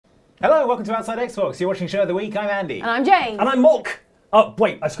Hello, welcome to Outside Xbox. You're watching Show of the Week. I'm Andy. And I'm Jane. And I'm Mork. Oh,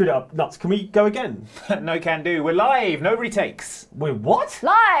 wait, I screwed it up. Nuts. Can we go again? No can do. We're live. No retakes. We're what?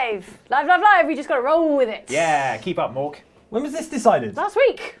 Live! Live. We just got to roll with it. Yeah, keep up, Mork. When was this decided? Last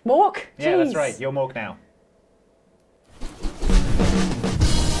week. Mork. Yeah, Jeez. that's right. You're Mork now.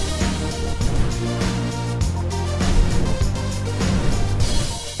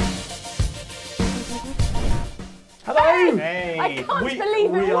 Hello! Hey. I can't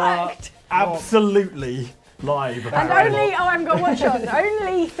believe it worked. Absolutely live. And only, oh, I haven't got a watch on,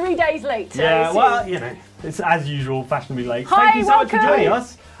 only 3 days late. Yeah, well, you know, it's as usual, fashionably late. Hi, Thank you so much for welcome. joining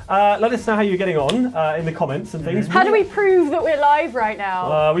us. Let us know how you're getting on in the comments and things. How do we prove that we're live right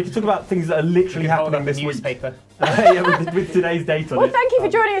now? We can talk about things that are literally happening this week. Newspaper. Yeah, with today's date on Well, it. thank you for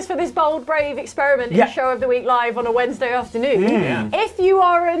joining us for this bold, brave experiment in Show of the Week live on a Wednesday afternoon. Yeah. If you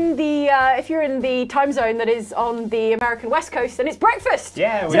are in the, if you're in the time zone that is on the American West Coast, then it's breakfast.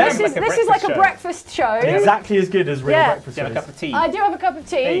 Yeah, so this is like a breakfast show. Exactly as good as real breakfast Do you have a shows. cup of tea? I do have a cup of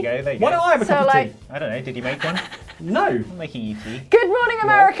tea. There you go. There you go. Why don't I have a cup of tea? I don't know. Did you make one? No. I'm making you tea. Good morning,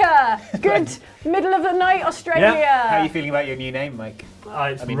 America. Good middle of the night, Australia. Yeah. How are you feeling about your new name, Mike?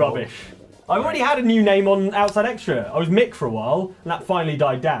 It's rubbish. I've already had a new name on Outside Extra. I was Mick for a while, and that finally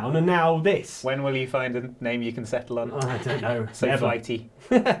died down, and now this. When will you find a name you can settle on? I don't know. So Never. flighty.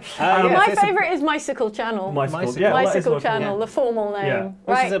 My favourite is Mycicle Channel. Mycicle, Yeah, Mycicle Channel, the formal name. Yeah.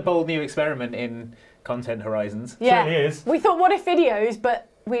 This is a bold new experiment in content horizons. Yeah. Certainly is. We thought, what if videos, but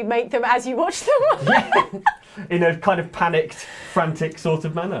we make them as you watch them? In a kind of panicked, frantic sort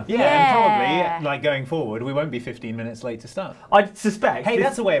of manner. Yeah, and probably, like going forward, we won't be 15 minutes late to start. I suspect. Hey,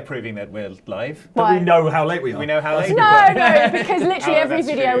 that's a way of proving that we're live. that we know how late we are. We know how late. No, because literally every that's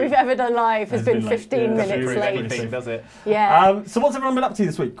video true. we've ever done live has been 15 Doesn't minutes prove late. anything, does it? Yeah. So what's everyone been up to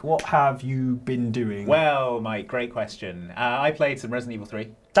this week? What have you been doing? Well, Mike, great question. I played some Resident Evil 3.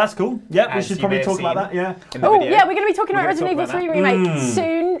 That's cool. Yeah, we As should you probably may talk have about that, yeah. in the Oh, video. yeah, we're going to be talking We're about gonna Resident talk Evil about 3 that. Remake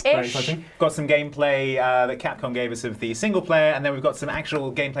Very soon-ish. exciting. Got some gameplay that Capcom gave us of the single player, and then we've got some actual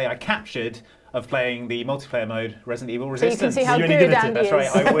gameplay I captured of playing the multiplayer mode Resident Evil So you Resistance. can see how You're good any good at it, Andy That's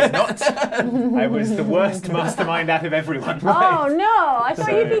is. right, I was not. I was the worst mastermind out of everyone. Oh no, I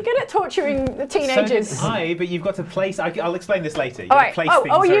thought you'd be good at torturing the teenagers. So did I, but you've got to place. I'll explain this later. All right. Place Oh,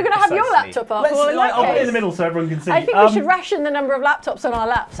 things you're very going to have your precisely. laptop up. Let's, Well, in that I'll put it in case, the middle so everyone can see. I think we should ration the number of laptops on our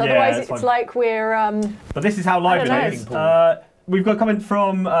laps, otherwise that's it's fine. like we're... But this is how live I it don't know. is. We've got a comment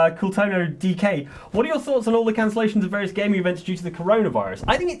from Cooltono DK. What are your thoughts on all the cancellations of various gaming events due to the coronavirus?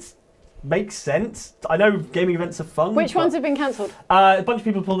 I think it makes sense. I know gaming events are fun. Which ones have been cancelled? A bunch of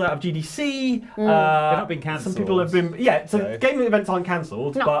people pulled out of GDC. They're not been cancelled. Some people have been, so No. gaming events aren't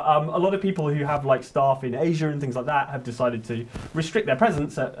cancelled, No. but a lot of people who have like staff in Asia and things like that have decided to restrict their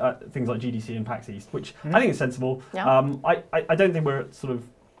presence at things like GDC and PAX East, which I think is sensible. Yeah. I don't think we're sort of,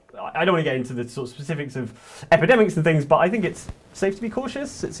 I don't want to get into the sort of specifics of epidemics and things, but I think it's safe to be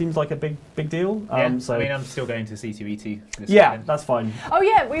cautious. It seems like a big deal. Yeah, So I mean, I'm still going to C2E2 this yeah, weekend. that's fine. Oh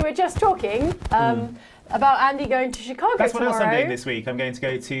yeah, we were just talking about Andy going to Chicago That's what tomorrow. else I'm doing this week. I'm going to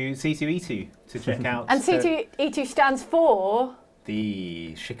go to C2E2 to check out. And C2E2 stands for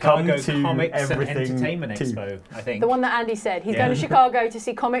the Chicago Come to Comics and everything Entertainment too. Expo, I think. the one that Andy said. He's Yeah. going to Chicago to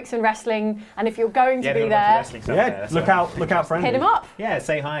see comics and wrestling, and if you're going to Yeah, be there are a bunch of there, wrestling stuff there, Yeah, that's look what I'm out for Andy. hit him up. Yeah,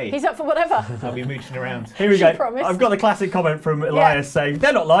 say hi. He's up for whatever. I'll be mooching around. Here we She go. promised. I've got the classic comment from Elias saying,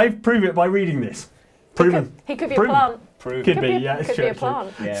 they're not live, prove it by reading this. Proven. He could be Proven. a plant. Prove. Could Could be, be a- yeah, it's could true. be a it's true.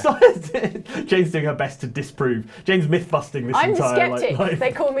 plant. Yeah. So, Jane's doing her best to disprove. Jane's myth-busting this I'm the entire skeptic. life.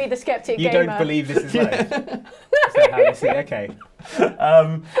 They call me the skeptic You gamer. don't believe this is live? Is that how you see it? Okay.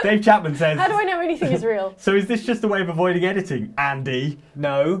 Dave Chapman says, How do I know anything is real? so is this just a way of avoiding editing, Andy?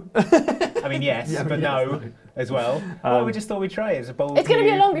 No. I mean, yes, Yeah, but yes, no no. as well. Well, we just thought we'd try it as a bold It's going to be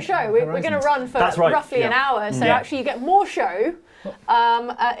a new longer show. We're going to horizons. run for That's right, roughly an yeah. hour, so Yeah. actually you get more show.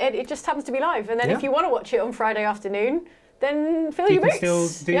 It just happens to be live, and then if Yeah. you want to watch it on Friday afternoon, then fill You your can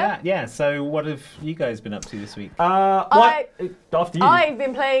boots. still do that, yeah. So what have you guys been up to this week? After you. I've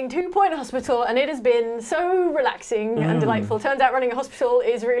been playing 2 Point Hospital, and it has been so relaxing and delightful. Turns out running a hospital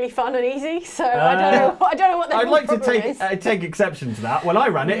is really fun and easy. So I don't know what the I'd like to problem is. take exception to that. When I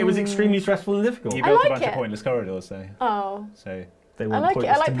ran it, it was extremely stressful and difficult. You I built like a bunch it. of pointless corridors, so. Oh. They were I like it.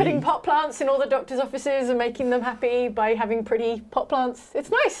 I pointless like to putting me. pot plants in all the doctors' offices and making them happy by having pretty pot plants.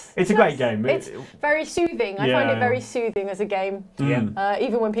 It's nice. It's a nice. great game. It's very soothing. I find Yeah. it very soothing as a game. Yeah.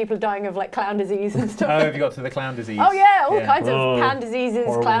 Even when people are dying of like clown disease and stuff. Oh, have you got to the clown disease? Oh yeah, all kinds of pan diseases,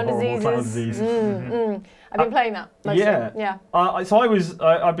 horrible, clown horrible diseases. clown disease. I've been playing that. Mostly. Yeah. Yeah. So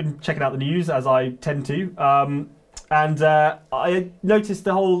I've been checking out the news as I tend to. And I noticed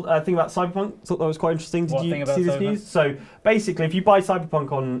the whole thing about Cyberpunk. Thought that was quite interesting. Did What you thing about see this Cyberpunk? news? So basically, if you buy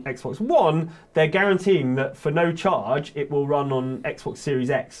Cyberpunk on Xbox One, they're guaranteeing that for no charge, it will run on Xbox Series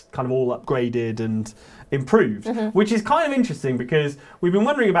X, kind of all upgraded and improved, which is kind of interesting because we've been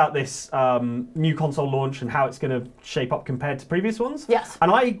wondering about this new console launch and how it's going to shape up compared to previous ones. Yes. And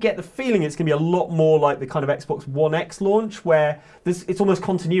I get the feeling it's going to be a lot more like the kind of Xbox One X launch where it's almost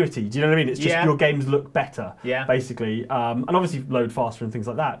continuity. Do you know what I mean? It's just your games look better, basically. And obviously load faster and things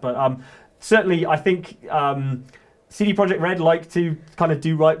like that. But certainly I think CD Projekt Red like to kind of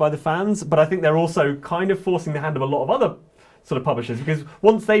do right by the fans, but I think they're also kind of forcing the hand of a lot of other sort of publishers, because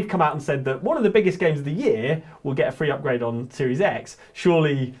once they've come out and said that one of the biggest games of the year will get a free upgrade on Series X,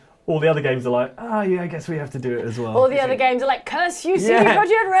 surely all the other games are like, oh yeah, I guess we have to do it as well. All the other games are like, curse you, CD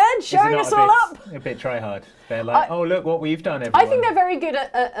Projekt Red, showing us all up. A bit try hard. They're like, oh look what we've done, everyone. I think they're very good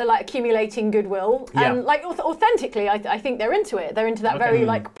at like accumulating goodwill, and like authentically, I think they're into it. They're into that very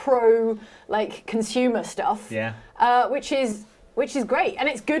like pro like consumer stuff, which is great, and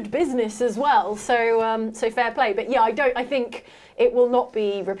it's good business as well. So so fair play. But yeah, I think it will not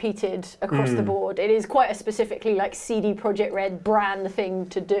be repeated across the board. It is quite a specifically like CD Projekt Red brand thing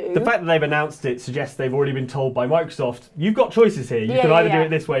to do. The fact that they've announced it suggests they've already been told by Microsoft, you've got choices here. You can either do it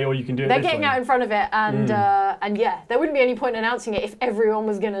this way or you can do it this way. They're getting out in front of it, and yeah, there wouldn't be any point announcing it if everyone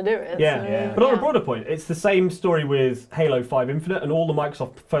was going to do it. But on a broader point, it's the same story with Halo 5 Infinite and all the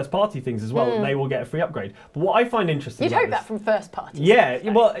Microsoft first-party things as well. They will get a free upgrade. But what I find interesting You'd hope that from first party.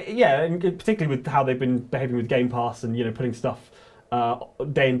 Yeah, well, yeah, and particularly with how they've been behaving with Game Pass and putting stuff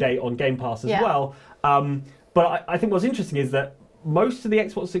day and date on Game Pass as well. But I think what's interesting is that most of the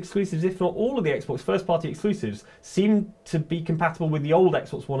Xbox exclusives, if not all of the Xbox first-party exclusives, seem to be compatible with the old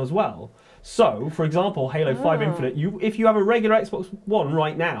Xbox One as well. So, for example, Halo 5 Infinite, if you have a regular Xbox One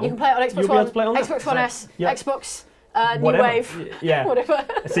right now, you can play it on Xbox you'll be able to play it on Xbox One S, Xbox New whatever. Wave, whatever.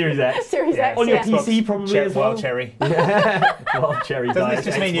 Series X. Series X, on your PC probably as well. Wild Cherry. Wild Cherry. Doesn't this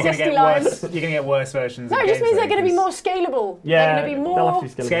just mean you're going to get worse? You're going to get worse versions? No, of it just games means they're going to be more scalable. Yeah, they're going to be more they'll have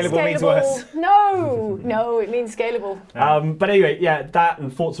to be scalable. Scalable means worse. No, it means scalable. But anyway, yeah, that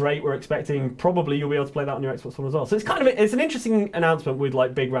and Forza 8 we're expecting. Probably you'll be able to play that on your Xbox One as well. So it's kind of it's an interesting announcement with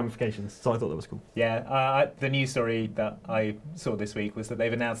like big ramifications. So I thought that was cool. Yeah, the news story that I saw this week was that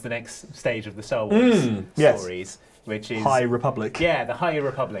they've announced the next stage of the Star Wars stories. Which is High Republic. Yeah, the High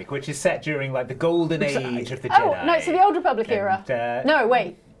Republic, which is set during like the golden age of the Jedi. Oh no, it's the Old Republic era. No,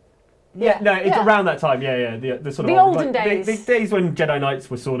 wait. No, it's around that time. Yeah. The sort of olden days. The days when Jedi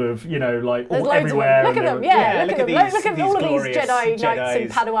Knights were sort of, like all There's everywhere. Look at them. Look at all of these Jedi Knights and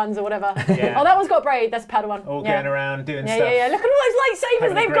Padawans or whatever. Oh, that one's got a braid. That's Padawan. All going around doing stuff. Yeah. Look at all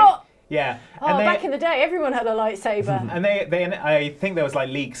those lightsabers they've got. Yeah. Oh, back in the day, everyone had a lightsaber. And I think there was like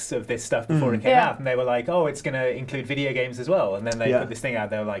leaks of this stuff before it came out, and they were like, oh, it's going to include video games as well. And then they put this thing out,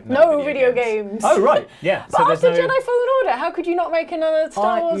 they were like, no video games. Oh, right. Yeah. But after Jedi Fallen Order, how could you not make another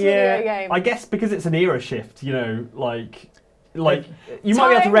Star Wars video game? I guess because it's an era shift, like you might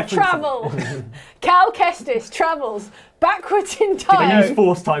be able to reference travel. Cal Kestis travels backwards in time. They use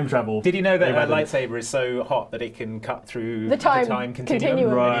forced time travel. Did you know that a lightsaber is so hot that it can cut through the time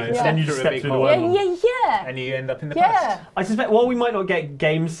continuum? Right. Then you just step through the wormhole. Yeah. And you end up in the past. I suspect while we might not get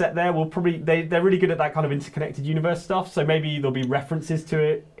games set there, we'll probably they're really good at that kind of interconnected universe stuff. So maybe there'll be references to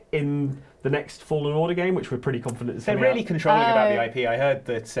it in the next Fallen Order game, which we're pretty confident is coming out. They're really controlling about the IP. I heard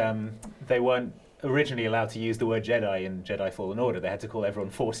that they weren't originally allowed to use the word Jedi in Jedi Fallen Order. They had to call everyone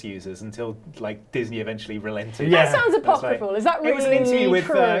Force users until like Disney eventually relented. Yeah. That sounds apocryphal. Is that really true? It was an interview with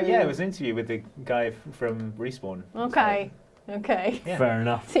true? it was an interview with the guy from Respawn. Okay. Okay. Yeah. Fair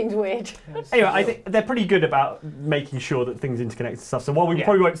enough. Seems weird. Anyway, I think they're pretty good about making sure that things interconnect and stuff. So while we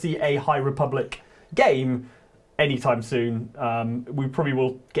probably won't see a High Republic game anytime soon, we probably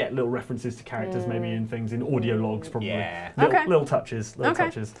will get little references to characters maybe in things, in audio logs probably. Yeah. Little touches.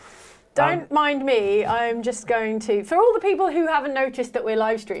 Touches. Don't mind me, I'm just going to, for all the people who haven't noticed that we're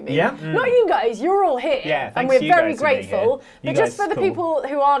live streaming, not you guys, you're all here, and we're very grateful, but just for the people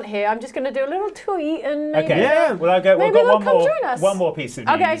who aren't here, I'm just going to do a little tweet and maybe, we've got one more piece of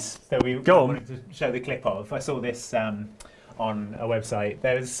news that we wanted to show the clip of. I saw this on a website.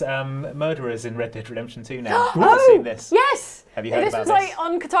 There's murderers in Red Dead Redemption 2 now. Have you seen this? Yes! Have you heard about this? This was like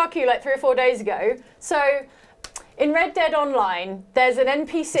on Kotaku like 3 or 4 days ago. So, in Red Dead Online, there's an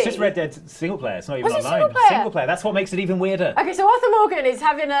NPC. It's just Red Dead single player. It's not even online. Single player? Single player. That's what makes it even weirder. Okay, so Arthur Morgan is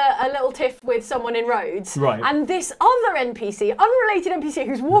having a little tiff with someone in Rhodes. Right. And this other NPC, unrelated NPC,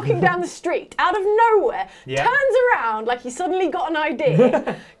 who's walking down the street out of nowhere, turns around like he's suddenly got an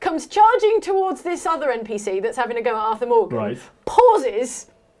idea, comes charging towards this other NPC that's having a go at Arthur Morgan,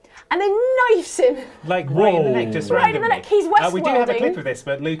 pauses, and then knifes him. Like right in the neck, just randomly. Right in the neck. He's Westworlding. We do have a clip of this,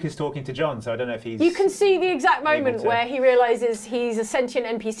 but Luke is talking to John, so I don't know if he's... You can see the exact moment where he realises he's a sentient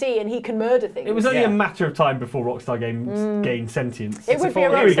NPC and he can murder things. It was only a matter of time before Rockstar Games gained sentience. It would be a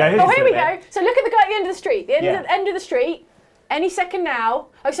Here we go. Oh, here we go. So look at the guy at the end of the street. The end of the street. Any second now.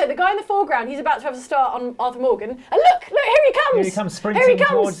 Oh, so the guy in the foreground, he's about to have a start on Arthur Morgan. And look, here he comes. Here he comes sprinting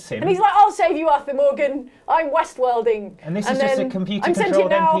towards him. And he's like, I'll save you, Arthur Morgan. I'm Westworlding. And this is just a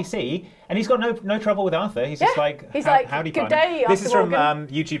computer-controlled NPC. And he's got no trouble with Arthur. He's just like, howdy, good day, This is from Morgan.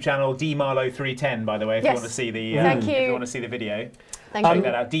 YouTube channel dmarlo310, by the way, if you want to see the Thank you. if you want to see the video. Thank you. Check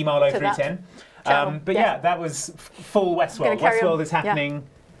that out, dmarlo310. But yeah, that was full Westworld. Westworld is happening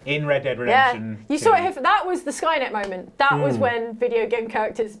in Red Dead Redemption. You saw it here. That was the Skynet moment. That was when video game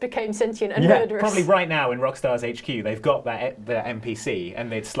characters became sentient and murderous. Probably right now in Rockstar's HQ, they've got the NPC,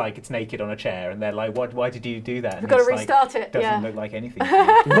 and it's like it's naked on a chair, and they're like, "Why did you do that?" We've got to restart it. Doesn't look like anything.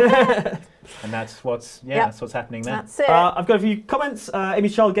 And that's what's happening there. That's it. I've got a few comments. Amy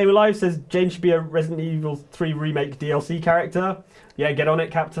Child Gamer Live says Jane should be a Resident Evil 3 remake DLC character. Yeah, get on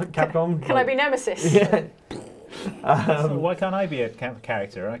it, Capcom. Can I be Nemesis? Yeah. So why can't I be a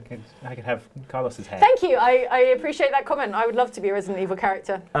character? I could have Carlos's hair. Thank you. I appreciate that comment. I would love to be a Resident Evil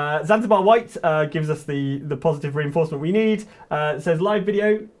character. Zanzibar White gives us the positive reinforcement we need. It says live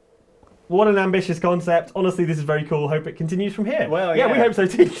video. What an ambitious concept. Honestly, this is very cool. Hope it continues from here. Well, we hope so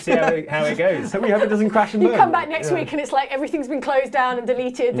too. See how it goes. We hope it doesn't crash and burn. You come back next week and it's like everything's been closed down and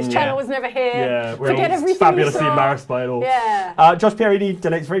deleted. This channel was never here. Yeah, we're Forget everything fabulously embarrassed by it all. Yeah. Josh Pierini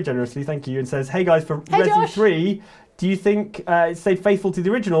donates very generously, thank you, and says, hey guys, for Resident 3, do you think it stayed faithful to the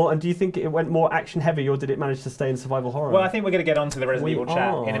original, and do you think it went more action-heavy, or did it manage to stay in survival horror? Well, I think we're going to get onto the Resident Evil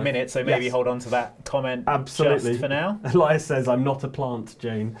chat in a minute, so maybe hold on to that comment just for now. Elias says, I'm not a plant,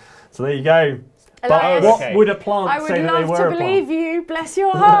 Jane. So there you go. Elias, but what would a plant say that they were a plant? I would love to believe you. Bless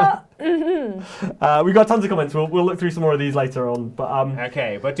your heart. We've got tons of comments. We'll look through some more of these later on. But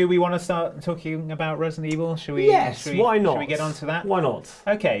okay, but do we want to start talking about Resident Evil? Should we? Yes. Why not? Should we get onto that? Why not?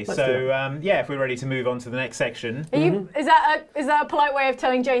 Okay. So if we're ready to move on to the next section. Is that a polite way of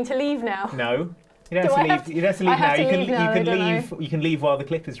telling Jane to leave now? No. You don't have to leave. You don't have to leave now. You can leave while the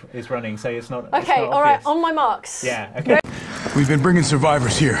clip is running, so it's not. Okay. All right. On my marks. Yeah. Okay. We've been bringing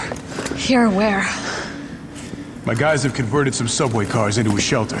survivors here. Here where? My guys have converted some subway cars into a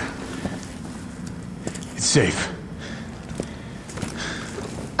shelter. It's safe.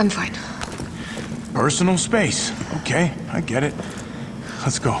 I'm fine. Personal space. Okay, I get it.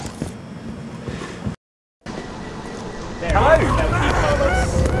 Let's go. Hello!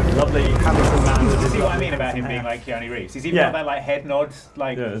 Lovely handsome man. See what I mean about him being like Keanu Reeves? He's even got that like head nod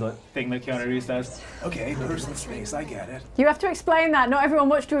thing that Keanu Reeves does. Okay, personal space, I get it. You have to explain that. Not everyone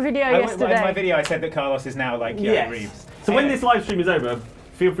watched your video yesterday. In my video I said that Carlos is now like Keanu Reeves. So when this live stream is over,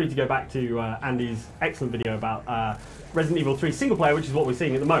 feel free to go back to Andy's excellent video about Resident Evil 3 single player, which is what we're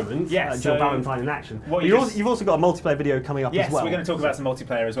seeing at the moment. Yes. Jill Valentine in action. You've also got a multiplayer video coming up as well. Yes, we're going to talk about some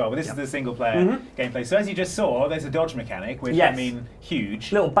multiplayer as well, but this is the single player gameplay. So as you just saw, there's a dodge mechanic, which I mean,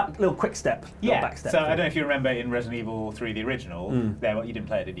 huge. Little quick step. Back step. So I don't know if you remember in Resident Evil 3, the original, you didn't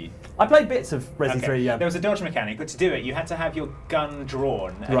play it, did you? I played bits of Resident 3, yeah. There was a dodge mechanic, but to do it, you had to have your gun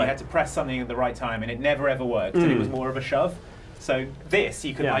drawn, and you had to press something at the right time, and it never ever worked, and it was more of a shove. So this,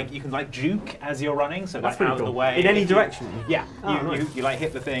 you can like juke as you're running, so that's like out of the way. In any direction? Yeah, you like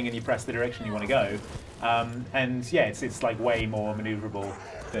hit the thing and you press the direction you want to go. And yeah, it's like way more maneuverable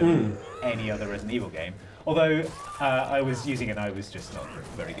than any other Resident Evil game. Although I was using it and I was just not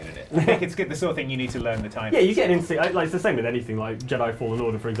very good at it. I think it's good, the sort of thing you need to learn the timing. Yeah, you get an instinct, like it's the same with anything, like Jedi Fallen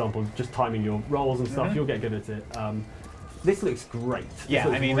Order, for example, just timing your rolls and stuff, you'll get good at it. This looks great. Yeah,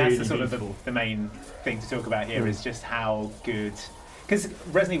 looks I mean, really that's the sort of the main thing to talk about here is just how good... Because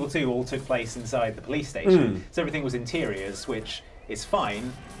Resident Evil 2 all took place inside the police station, so everything was interiors, which is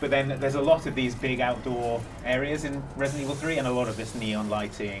fine, but then there's a lot of these big outdoor areas in Resident Evil 3 and a lot of this neon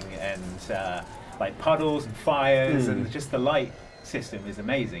lighting and like puddles and fires and just the light system is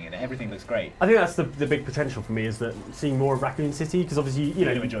amazing and everything looks great. I think that's the big potential for me, is that seeing more of Raccoon City, because obviously you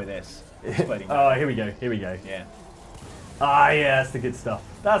know... You're going to enjoy this. Oh, here we go. Yeah. Ah, yeah, that's the good stuff.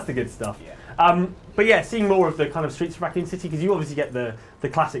 That's the good stuff. Yeah. But yeah, seeing more of the kind of streets of Raccoon City, because you obviously get the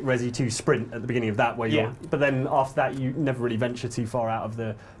classic Resi 2 sprint at the beginning of that, where you're, but then after that you never really venture too far out of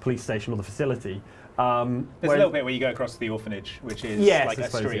the police station or the facility. There's a little bit where you go across the orphanage, which is like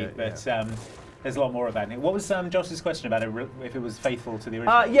a street, but there's a lot more about it. What was Josh's question about it, if it was faithful to the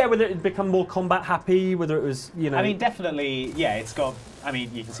original? Yeah, whether it had become more combat happy, whether it was, you know... I mean, definitely, yeah, it's got, I mean,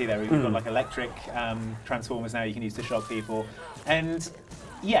 you can see there, we've got like electric transformers now you can use to shock people. And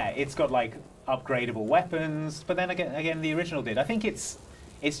yeah, it's got like upgradable weapons, but then again the original did. I think it's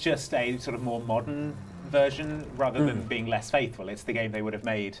It's just a sort of more modern version rather than being less faithful. It's the game they would have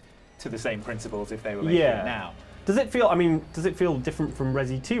made to the same principles if they were making it now. Does it feel? I mean, does it feel different from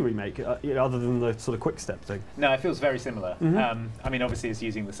Resi 2 remake, other than the sort of quick step thing? No, it feels very similar. I mean, obviously, it's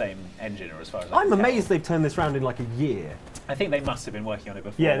using the same engine, or as far as I'm amazed they've turned this around in like a year. I think they must have been working on it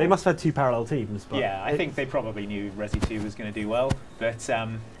before. Yeah, they must have had 2 parallel teams. But yeah, I think they probably knew Resi 2 was going to do well, but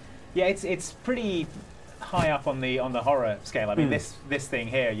yeah, it's pretty high up on the horror scale. I mean, this thing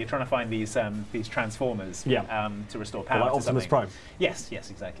here, you're trying to find these transformers to restore power. Like to Optimus something. Prime. Yes,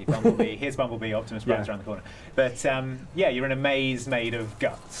 exactly. Bumblebee. Here's Bumblebee. Optimus Prime's around the corner. But yeah, you're in a maze made of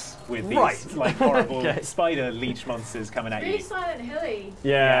guts with these like horrible spider leech monsters coming at you. Really Silent Hilly.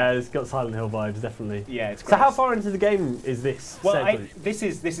 Yeah, it's got Silent Hill vibes, definitely. Yeah, it's great. So how far into the game is this? Well, this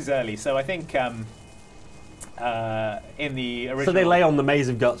is early, so I think. In the original, so they lay on the maze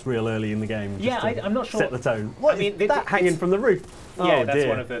of guts real early in the game. Yeah, I'm not sure. Set the tone. What, I mean, that hanging from the roof? Yeah, that's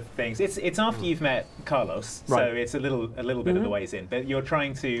one of the things. It's after you've met Carlos, so it's a little bit of the ways in. But you're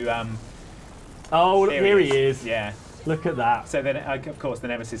trying to. Oh, here he is. Yeah. Look at that. So then, of course, the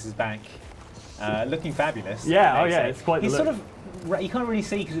Nemesis is back, looking fabulous. Yeah. Oh yeah. It's quite. He's sort of. You can't really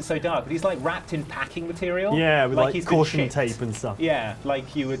see because it's so dark, but he's like wrapped in packing material. Yeah, with like he's caution tape and stuff. Yeah,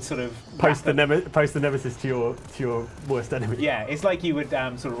 like you would sort of post the Nemesis to your worst enemy. Yeah, it's like you would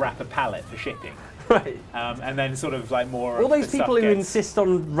sort of wrap a pallet for shipping. Right. And then sort of like more. All those people who insist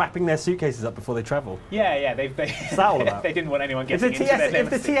on wrapping their suitcases up before they travel. Yeah, What's that all about? They didn't want anyone getting into their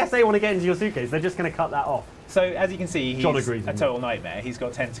Nemesis. If the TSA want to get into your suitcase, they're just going to cut that off. So as you can see, he's a total nightmare. He's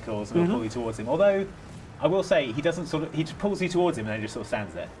got tentacles and will pull you towards him. Although I will say he doesn't he just pulls you towards him and then just sort of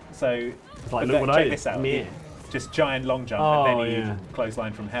stands there. So it's like, look what I did. This out. Just giant long jump and then he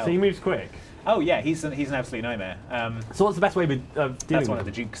clothesline from hell. So he moves quick. Oh yeah, he's an absolute nightmare. So what's the best way of dealing with That's one of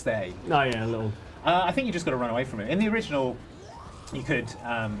the Duke's there. Oh yeah, a little. I think you just got to run away from him. In the original, you could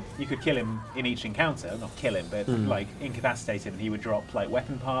kill him in each encounter. Not kill him, but like incapacitate him. He would drop like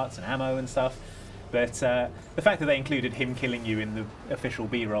weapon parts and ammo and stuff. But the fact that they included him killing you in the official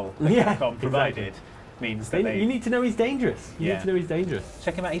B-roll that Capcom provided means that you need to know he's dangerous. You need to know he's dangerous.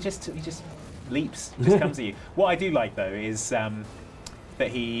 Check him out. He just leaps, just comes at you. What I do like though is that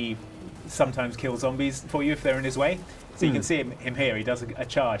he sometimes kills zombies for you if they're in his way. So you can see him here. He does a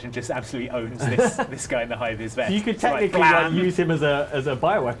charge and just absolutely owns this guy in the high of his vest. So you could technically like, use him as a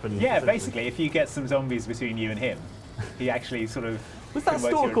bioweapon. Yeah, basically, if you get some zombies between you and him, he actually sort of. Was that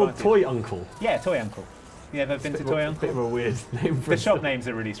store called Toy Uncle? Yeah, Toy Uncle. You ever been to Toy Uncle? Bit of a weird name for the shop names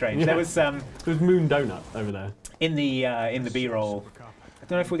are really strange. Yeah. There was Moon Donut over there. In the B-roll. I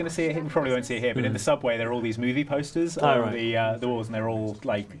don't know if we're going to see it here. We probably won't see it here, but in the subway there are all these movie posters on the walls, and they're all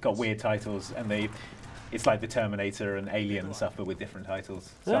like got weird titles, and it's like the Terminator and Alien and stuff, but with different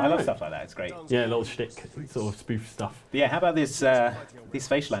titles. So I love stuff like that. It's great. Yeah, a little shtick, sort of spoof stuff. But yeah, how about these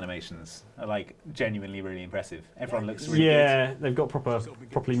facial animations? Are like genuinely really impressive. Everyone looks really good. Yeah, they've got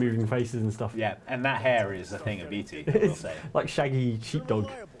properly moving faces and stuff. Yeah, and that hair is a thing of beauty, I will say. Like shaggy sheepdog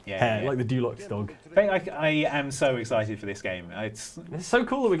hair, like the Dulux dog. I am so excited for this game. It's so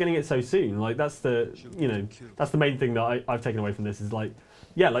cool that we're getting it so soon. Like that's the main thing that I've taken away from this is like.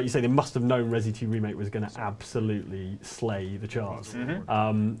 Yeah, like you say, they must have known Resi 2 Remake was going to absolutely slay the charts.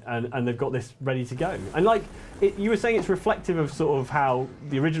 And they've got this ready to go. And like, you were saying it's reflective of sort of how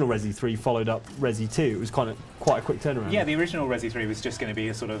the original Resi 3 followed up Resi 2. It was kind of quite a quick turnaround. Yeah, the original Resi 3 was just going to be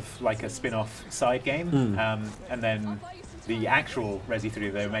a sort of like a spin-off side game. And then the actual Resi 3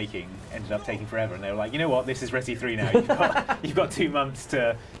 they were making ended up taking forever. And they were like, you know what, this is Resi 3 now. You've got 2 months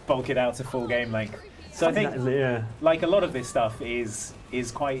to bulk it out to full game length. So I think, like a lot of this stuff is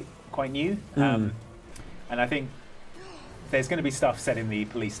quite new, and I think there's going to be stuff set in the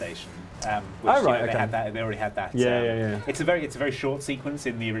police station. Which, they already had that. Yeah. It's a very short sequence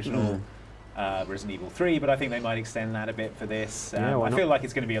in the original Resident Evil 3, but I think they might extend that a bit for this. I feel like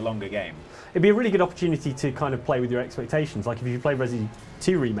it's going to be a longer game. It'd be a really good opportunity to kind of play with your expectations. Like if you play Resident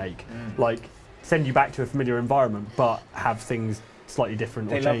 2 Remake, like send you back to a familiar environment, but have things slightly different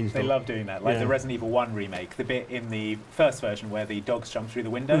or changed. They love doing that. Like the Resident Evil 1 remake, the bit in the first version where the dogs jump through the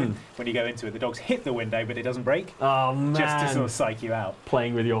window. When you go into it, the dogs hit the window, but it doesn't break. Oh man! Just to sort of psych you out.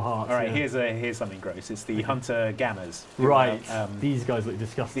 Playing with your heart. All right, here's something gross. It's the Hunter Gammas. Right. These guys look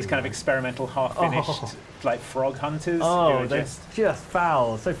disgusting. These kind of experimental, half-finished, like frog hunters. Oh, they're just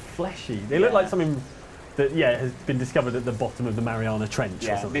foul. So fleshy. They look like something that has been discovered at the bottom of the Mariana Trench.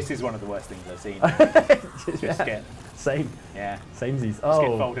 Yeah, or something. This is one of the worst things I've seen. Just get. Same. Yeah. Samesies. Just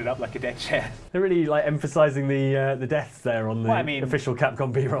get folded up like a dead chair. They're really like emphasising the deaths there on the official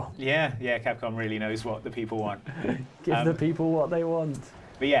Capcom B-roll. Yeah, Capcom really knows what the people want. Give the people what they want.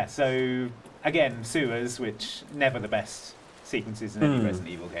 But yeah, so again, sewers, which never the best sequences in any Resident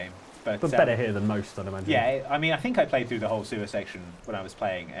Evil game. But better here than most, I'd imagine. Yeah, I mean, I think I played through the whole sewer section when I was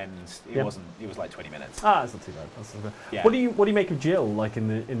playing, and it wasn't. It was like 20 minutes. Ah, that's not too bad. That's not bad. Yeah. What do you make of Jill, like in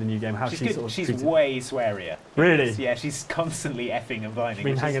the new game? How she's sort of she's way swearier. Really? Yeah, she's constantly effing and vining. She's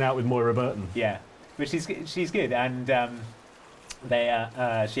been hanging out with Moira Burton. Yeah, but she's good, and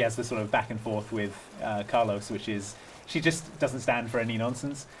she has this sort of back and forth with Carlos, which is. She just doesn't stand for any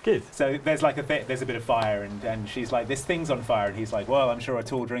nonsense. Good. So there's like there's a bit of fire, and she's like, "This thing's on fire," and he's like, "Well, I'm sure a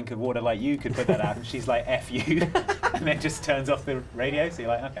tall drink of water like you could put that out." And she's like, "F you," and then just turns off the radio. So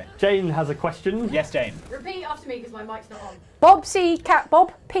you're like, "Okay." Jane has a question. Yes, Jane. Repeat after me because my mic's not on. Bob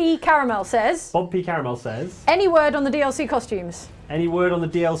P. Caramel says. Bob P. Caramel says. Any word on the DLC costumes? Any word on the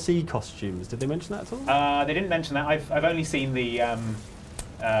DLC costumes? Did they mention that at all? They didn't mention that. I've only seen the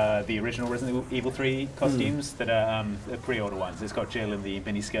original Resident Evil 3 costumes that are the pre-order ones. It's got Jill in the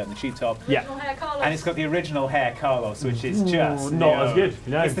miniskirt and the tube top. Yeah. Hair Carlos. And it's got the original hair Carlos, which is just not as good.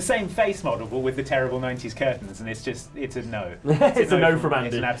 No. It's the same face model, but with the terrible 90s curtains, and it's a no. It's a no from Andy.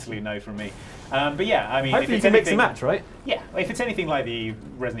 It's an absolute no from me. But yeah, I mean, hopefully if it's you can anything, mix and match, right? Yeah, if it's anything like the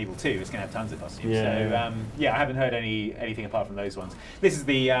Resident Evil 2, it's going to have tons of costumes. Yeah. So yeah, I haven't heard anything apart from those ones. This is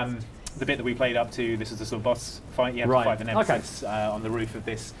the bit that we played up to. This is the sort of boss fight. You have to fight the nemesis on the roof of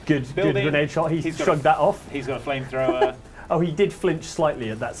this building. Good grenade shot. He shrugged that off. He's got a flamethrower. Oh, he did flinch slightly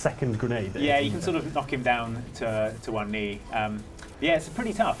at that second grenade. Yeah, you can sort of knock him down to one knee. Yeah, it's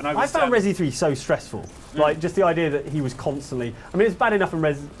pretty tough. And I found Resi 3 so stressful. Like, just the idea that he was constantly... I mean, it's bad enough in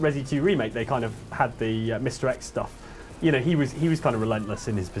Resi 2 Remake, they kind of had the Mr. X stuff. You know, he was kind of relentless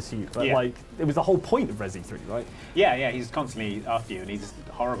in his pursuit. But, like, it was the whole point of Resi 3, right? Yeah, he's constantly after you, and he's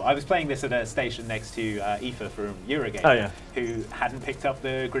horrible. I was playing this at a station next to Aoife from Eurogame, who hadn't picked up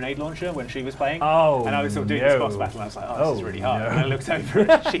the grenade launcher when she was playing. Oh, and I was sort of doing this boss battle, and I was like, this is really hard. And I looked over,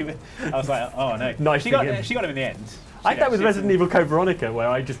 and I was like, oh, no. Nice. She got him in the end. I had that with Resident Evil Code Veronica, where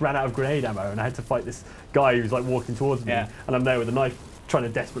I just ran out of grenade ammo, and I had to fight this guy who was, like, walking towards me, and I'm there with a knife, trying to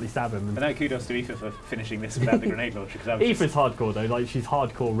desperately stab him. But no, kudos to Aoife for finishing this without the grenade launcher. Aoife's hardcore though, like she's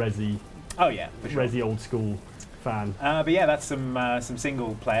hardcore Resi. Oh yeah, for sure. Resi old school fan. But yeah, that's some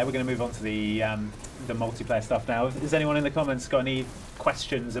single player. We're going to move on to the multiplayer stuff now. Has anyone in the comments got any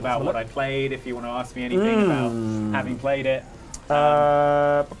questions about what I played? If you want to ask me anything about having played it.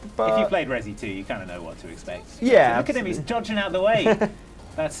 If you played Resi 2, you kind of know what to expect. Yeah. So look at him, he's dodging out the way.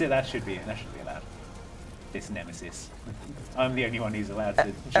 That's it. That should be allowed. This nemesis. I'm the only one who's allowed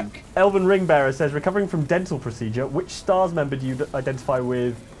to juke. Elvin Ringbearer says, recovering from dental procedure, which STARS member do you identify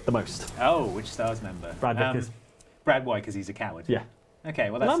with the most? Oh, which STARS member? Brad Vickers. Brad, why? Because he's a coward. Yeah. Okay,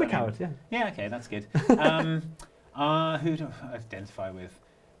 well that's. I'm a coward. Yeah. Yeah. Okay, that's good. Who do I identify with?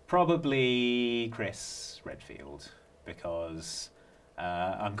 Probably Chris Redfield, because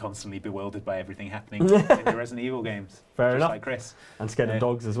I'm constantly bewildered by everything happening in the Resident Evil games. Fair enough. Like Chris. And scared of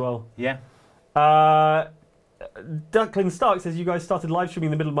dogs as well. Yeah. Duckling Stark says, you guys started live streaming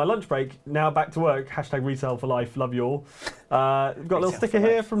in the middle of my lunch break. Now back to work. # retail for life. Love you all. We've got a little sticker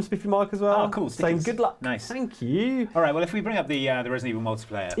here from Spiffy Mark as well. Oh, cool. Saying good luck. Nice. Thank you. All right, well, if we bring up the Resident Evil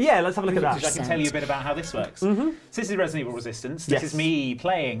multiplayer. Yeah, let's have a look at that. I can tell you a bit about how this works. So this is Resident Evil Resistance. This is me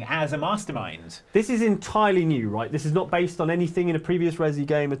playing as a mastermind. This is entirely new, right? This is not based on anything in a previous Resi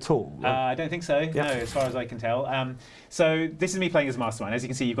game at all. I don't think so, no, as far as I can tell. So this is me playing as a mastermind. As you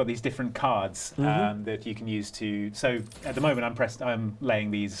can see, you've got these different cards that you can use to... So at the moment, I'm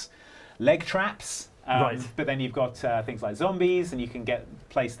laying these leg traps. But then you've got things like zombies, and you can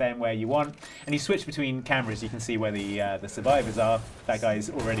place them where you want. And you switch between cameras. You can see where the survivors are. That guy's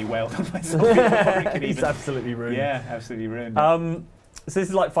already wailed on my zombie before it could even... He's absolutely ruined. Yeah, absolutely ruined. So this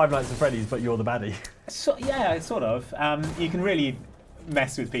is like Five Nights at Freddy's, but you're the baddie. So, yeah, sort of. You can really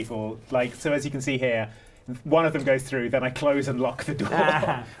mess with people. Like, so as you can see here, one of them goes through, then I close and lock the door.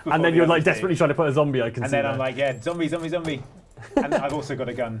 And then you're like desperately trying to put a zombie, I can see. And then I'm like, yeah, zombie. And I've also got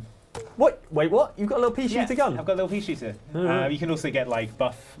a gun. What? Wait, what? You've got a little pea shooter gun? I've got a little pea shooter. You can also get like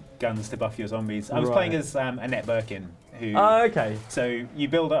buff guns to buff your zombies. I was playing as Annette Birkin, who... okay. So you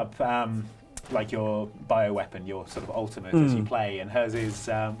build up like your bioweapon, your sort of ultimate as you play, and hers is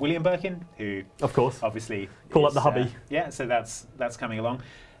William Birkin, who... Of course. Obviously... Call up the hubby. Yeah, so that's coming along.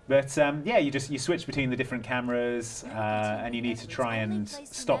 But yeah, you switch between the different cameras, and you need to try and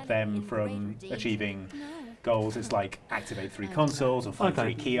stop them from achieving goals. It's like activate 3 consoles, or find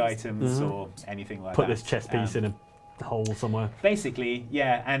 3 key items, or anything like that. Put this chess piece in a hole somewhere. Basically,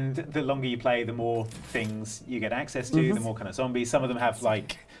 yeah. And the longer you play, the more things you get access to, the more kind of zombies. Some of them have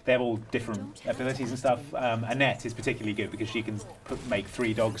like they have all different abilities and stuff. Annette is particularly good because she can make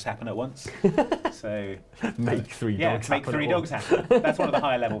 3 dogs happen at once. So make 3 dogs make happen. 3 dogs happen. That's one of the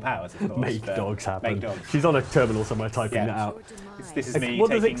higher level powers, of course. Make dogs happen. Make dogs. She's on a terminal somewhere typing that out. This is me.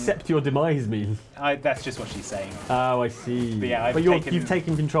 What does accept your demise mean? That's just what she's saying. Oh, I see. But yeah, you've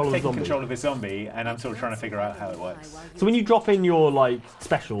taken control of the zombie. Control of this zombie, and I'm sort of trying to figure out how it works. So when you drop in your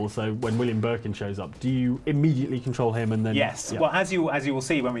special, so when William Birkin shows up, do you immediately control him and then? Yes. Yeah. Well, as you will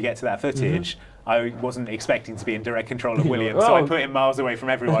see when we get to that footage, I wasn't expecting to be in direct control of William, so I put him miles away from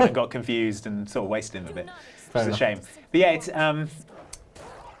everyone and got confused and sort of wasted him a bit. Which is a shame. But yeah,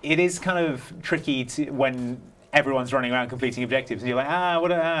 it is kind of tricky when everyone's running around completing objectives, and you're like,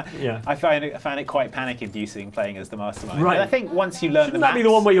 I found it quite panic-inducing playing as the mastermind. Right. And I think once you learn the maps, that be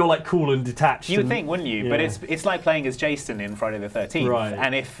the one where you're cool and detached? You would think, wouldn't you? Yeah. But it's like playing as Jason in Friday the 13th. Right.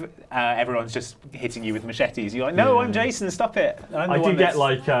 And if everyone's just hitting you with machetes, you're like, no, I'm Jason, stop it. I do get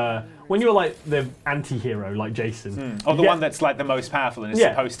when you're the anti-hero, like Jason. Or the one that's the most powerful and is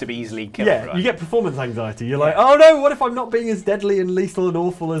supposed to be easily killed. Yeah, you get performance anxiety. You're like, oh no, what if I'm not being as deadly and lethal and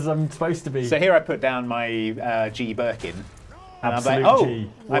awful as I'm supposed to be? So here I put down my G Birkin. And Absolute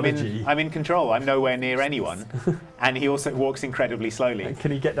I'm like, G. I'm in control. I'm nowhere near anyone. And he also walks incredibly slowly. And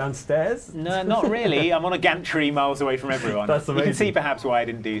can he get downstairs? No, not really. I'm on a gantry miles away from everyone. That's amazing. You can see perhaps why I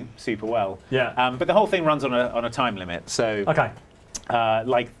didn't do super well. Yeah. But the whole thing runs on a time limit. So okay.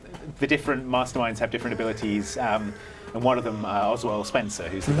 The different masterminds have different abilities. And one of them, Oswald Spencer,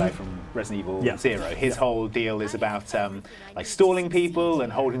 who's the guy from Resident Evil 0, his whole deal is about stalling people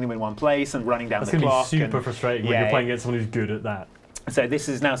and holding them in one place and running down the clock. That's going to be super frustrating when you're playing against someone who's good at that. So this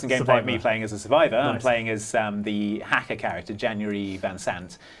is now some gameplay of me playing as a survivor. Nice. I'm playing as the hacker character, January Van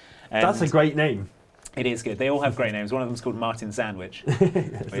Sant. And that's a great name. It is good. They all have great names. One of them's called Martin Sandwich.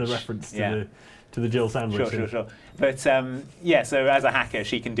 It's a reference to the Jill sandwich. Sure. But so as a hacker,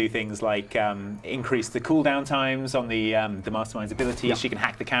 she can do things like increase the cooldown times on the mastermind's abilities. Yep. She can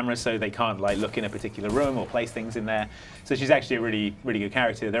hack the camera so they can't look in a particular room or place things in there. So she's actually a really, really good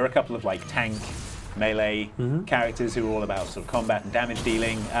character. There are a couple of tank, melee characters who are all about sort of combat and damage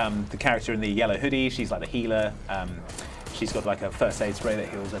dealing. The character in the yellow hoodie, she's like a healer. She's got a first aid spray that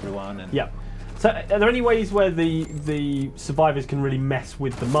heals everyone. And so are there any ways where the survivors can really mess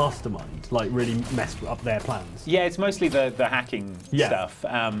with the mastermind, really mess up their plans? Yeah, it's mostly the hacking stuff.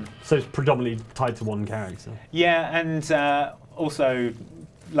 So it's predominantly tied to one character. Yeah, and also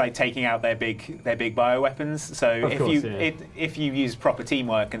taking out their big bioweapons. So if you use proper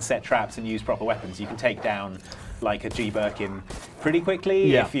teamwork and set traps and use proper weapons, you can take down a G Birkin pretty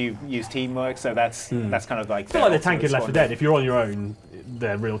quickly if you use teamwork. So that's kind of I feel like the tank in Left 4 Dead. If you're on your own,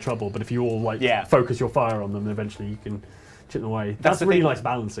 they're real trouble. But if you all focus your fire on them, eventually you can chip them away. That's really nice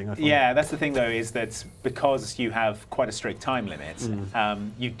balancing, I find. Yeah, that's the thing though, is that because you have quite a strict time limit,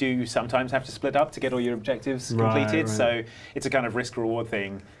 you do sometimes have to split up to get all your objectives completed. Right. So it's a kind of risk-reward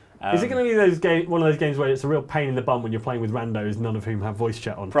thing. Is it going to be one of those games where it's a real pain in the bum when you're playing with randos, none of whom have voice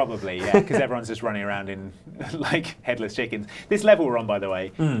chat on? Probably, yeah, because everyone's just running around in headless chickens. This level we're on, by the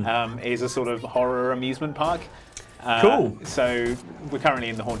way, is a sort of horror amusement park. Cool. So we're currently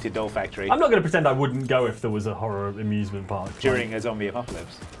in the Haunted Doll Factory. I'm not going to pretend I wouldn't go if there was a horror amusement park. During a zombie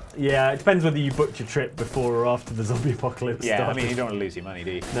apocalypse. Yeah, it depends whether you booked your trip before or after the zombie apocalypse started. I mean, you don't want to lose your money,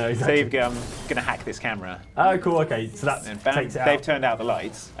 do you? No, exactly. So you're going to hack this camera. Oh, cool, okay. So that takes it out. They've turned out the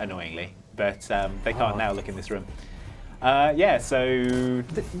lights, annoyingly, but they can't now look in this room. So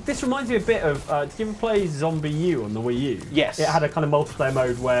this reminds me a bit of. Did you ever play Zombie U on the Wii U? Yes. It had a kind of multiplayer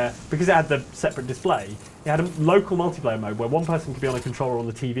mode where, because it had the separate display, it had a local multiplayer mode where one person could be on a controller on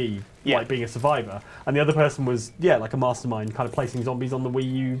the TV, being a survivor, and the other person was, like a mastermind, kind of placing zombies on the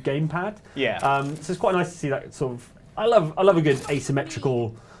Wii U gamepad. Yeah. So it's quite nice to see that sort of. I love a good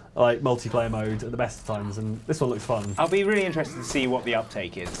asymmetrical multiplayer mode at the best of times, and this one looks fun. I'll be really interested to see what the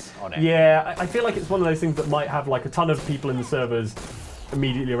uptake is on it. Yeah, I feel like it's one of those things that might have a ton of people in the servers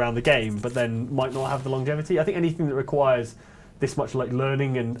immediately around the game, but then might not have the longevity. I think anything that requires this much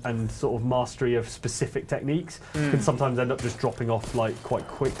learning and sort of mastery of specific techniques can sometimes end up just dropping off quite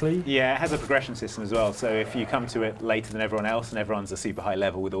quickly. Yeah, it has a progression system as well, so if you come to it later than everyone else and everyone's a super high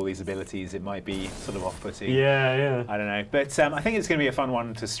level with all these abilities, it might be sort of off-putting. Yeah. I don't know, but I think it's going to be a fun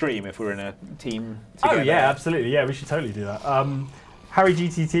one to stream if we're in a team together. Oh yeah, absolutely, yeah, we should totally do that. Harry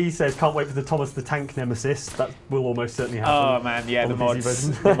GTT says, can't wait for the Thomas the Tank Nemesis. That will almost certainly happen. Oh man, yeah, the mods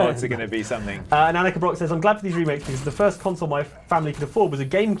are going to be something. And Annika Brock says, I'm glad for these remakes because the first console my family could afford was a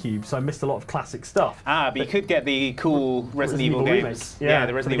GameCube, so I missed a lot of classic stuff. But you could get the cool Resident Evil games. Yeah,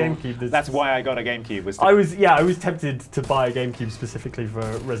 the Resident Evil. That's why I got a GameCube. I was tempted to buy a GameCube specifically for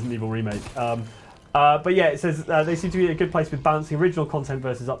Resident Evil Remake. But yeah, it says they seem to be a good place with balancing original content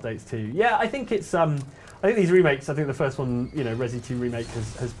versus updates too. Yeah, I think it's. I think these remakes. I think the first one, Resi 2 remake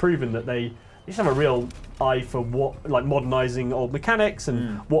has proven that they just have a real eye for modernising old mechanics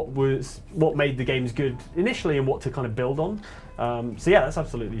and what made the games good initially and what to kind of build on. So yeah, that's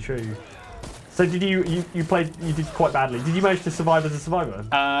absolutely true. So did you did quite badly. Did you manage to survive as a survivor?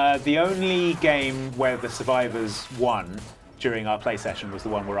 The only game where the survivors won during our play session was the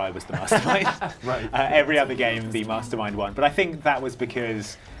one where I was the mastermind. Right. Every other game, the mastermind won. But I think that was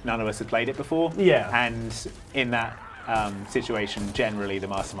because none of us had played it before. Yeah. And in that situation, generally the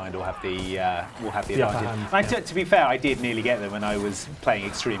mastermind will have the advantage. To be fair, I did nearly get them, and I was playing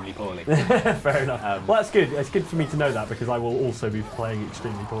extremely poorly. Fair enough. Well, that's good. It's good for me to know that because I will also be playing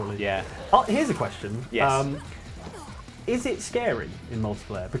extremely poorly. Yeah. Here's a question. Yes. Is it scary in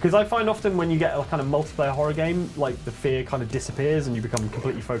multiplayer? Because I find often when you get a kind of multiplayer horror game, like the fear kind of disappears and you become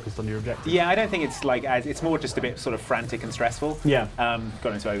completely focused on your objective. Yeah, I don't think it's like it's more just a bit sort of frantic and stressful. Yeah.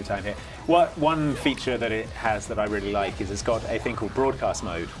 Got into overtime here. One feature that it has that I really like is it's got a thing called broadcast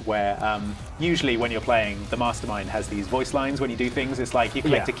mode, where usually when you're playing, the mastermind has these voice lines when you do things. It's like you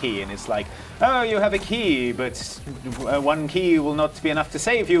collect a key and it's like, oh, you have a key, but one key will not be enough to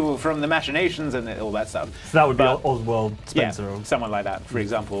save you from the machinations and all that stuff. So that would be Oswald Spencer. Yeah, someone like that, for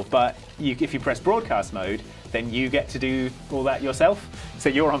example. But if you press broadcast mode, then you get to do all that yourself. So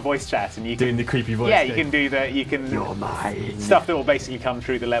you're on voice chat and you can doing the creepy voice. Yeah, game. you can do that. You can You're mine. Stuff that will basically come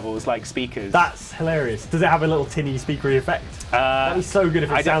through the levels like speakers. That's hilarious. Does it have a little tinny speakery effect? That'd be so good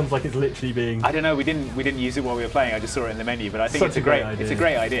if it sounds like it's literally being. I don't know. We didn't use it while we were playing. I just saw it in the menu, but I think it's a great idea. It's a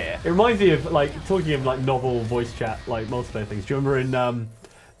great idea. It reminds me of talking of novel voice chat multiplayer things. Do you remember in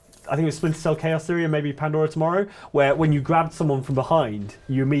I think it was Splinter Cell Chaos Theory and maybe Pandora Tomorrow, where when you grabbed someone from behind,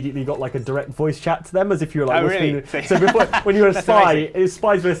 you immediately got a direct voice chat to them as if you were really? So before, when you were a spy, it was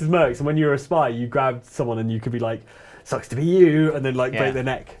spies versus mercs, and when you were a spy, you grabbed someone and you could be like, "Sucks to be you," and then break their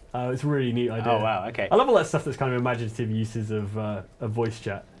neck. It's a really neat idea. Oh wow, okay. I love all that stuff that's kind of imaginative uses of voice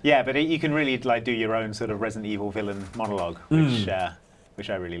chat. Yeah, but you can really do your own sort of Resident Evil villain monologue, which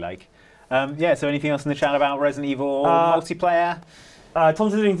I really like. So anything else in the chat about Resident Evil multiplayer?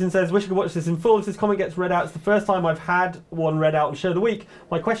 Tom Siddington says, wish I could watch this in full if this comment gets read out. It's the first time I've had one read out on Show of the Week.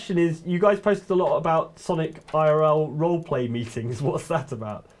 My question is, you guys posted a lot about Sonic IRL roleplay meetings. What's that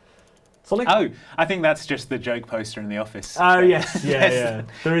about? Sonic? Oh, I think that's just the joke poster in the office. Oh, yes. Yeah.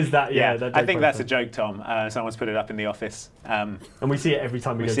 There is that, that I think that's a joke, Tom. Someone's put it up in the office. And we see it every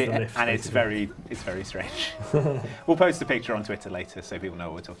time we go to the lift. And it's very strange. We'll post a picture on Twitter later so people know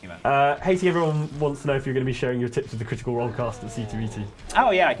what we're talking about. Haiti, everyone wants to know if you're going to be sharing your tips with the Critical Rolecast at C2E2.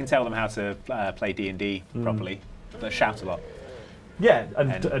 Oh, yeah, I can tell them how to play D&D properly. But shout a lot. Yeah,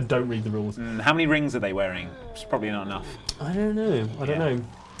 and don't read the rules. How many rings are they wearing? It's probably not enough. I don't know.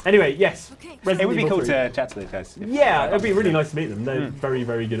 Anyway, yes. It would be cool to chat to those guys. Yeah, it would be really nice to meet them. They're very,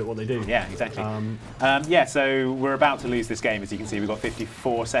 very good at what they do. Yeah, exactly. So we're about to lose this game, as you can see. We've got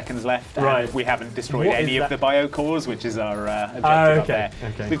 54 seconds left. Right. We haven't destroyed any of the biocores, which is our objective up there.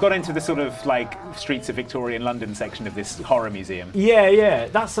 Okay. We've got into the sort of streets of Victorian London section of this horror museum. Yeah,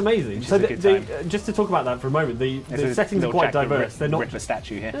 that's amazing. So just to talk about that for a moment, the settings are quite diverse. They're not Riddler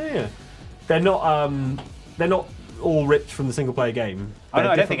statue here. Yeah. They're not all ripped from the single-player game. Oh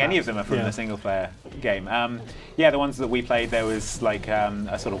no, I don't think any of them are from the single-player game. The ones that we played, there was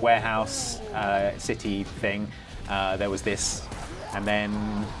a sort of warehouse city thing. There was this, and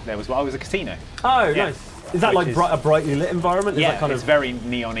then there was a casino. Oh, nice. Is that a brightly lit environment? Is that it's very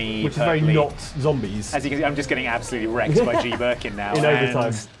neon-y, which is very not zombies. As you can see, I'm just getting absolutely wrecked by G. Birkin now.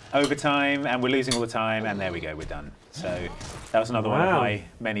 In overtime, and we're losing all the time, and there we go, we're done. So that was another one of my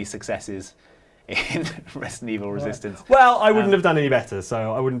many successes in Resident Evil Resistance. Well, I wouldn't have done any better,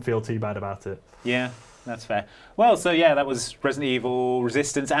 so I wouldn't feel too bad about it. Yeah, that's fair. Well, so that was Resident Evil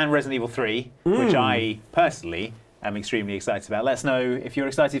Resistance and Resident Evil 3, which I personally am extremely excited about. Let us know if you're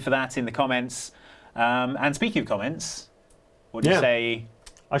excited for that in the comments. And speaking of comments, what do you say?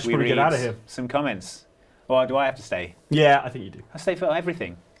 I should probably get out of here. Some comments. Or do I have to stay? Yeah, I think you do. I'll stay for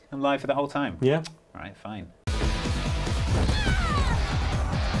everything. I'm live for the whole time. Yeah. All right, fine.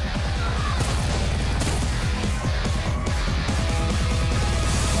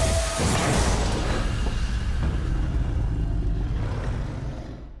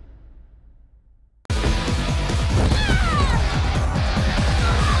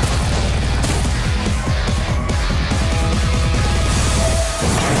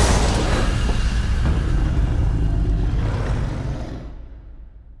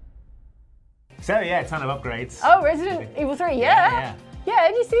 So a ton of upgrades. Oh, Resident Evil 3, yeah. Yeah,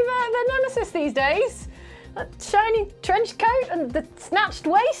 and you see the nemesis these days? That shiny trench coat and the snatched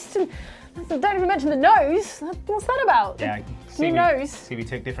waist and Don't even mention the nose. What's that about? Yeah. New nose. See, we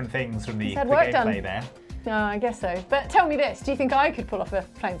took different things from the gameplay done. There. No, I guess so. But tell me this, do you think I could pull off a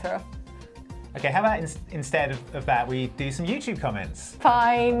flamethrower? Okay, how about instead of that, we do some YouTube comments?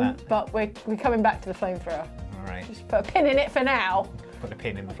 Fine, but we're coming back to the flamethrower. All right. Just put a pin in it for now. Put a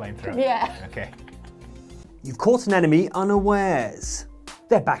pin in the flamethrower? Yeah. Okay. You've caught an enemy unawares.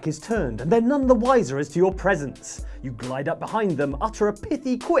 Their back is turned, and they're none the wiser as to your presence. You glide up behind them, utter a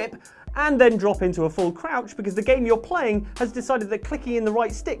pithy quip, and then drop into a full crouch because the game you're playing has decided that clicking in the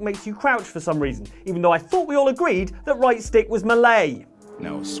right stick makes you crouch for some reason, even though I thought we all agreed that right stick was melee.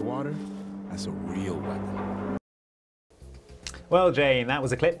 Now a swatter, that's a real weapon. Well, Jane, that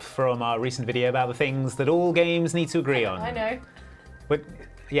was a clip from our recent video about the things that all games need to agree on. I know. But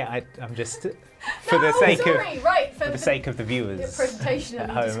yeah, I'm just for the sake of the viewers. The presentation at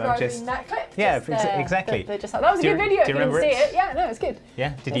of home, describing that clip. Yeah, just, exactly. That was a good video. If you didn't see it, yeah, no, it's good.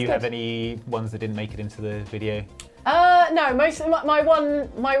 Yeah. Did you have any ones that didn't make it into the video? No. My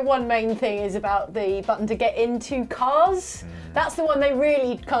one main thing is about the button to get into cars. That's the one they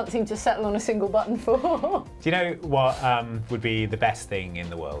really can't seem to settle on a single button for. Do you know what would be the best thing in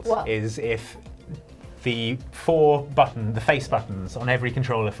the world? What? Is if the face buttons on every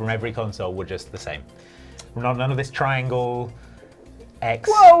controller from every console were just the same. None of this triangle, X,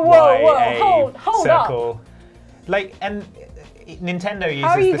 Y, A, hold circle. up. Like, and Nintendo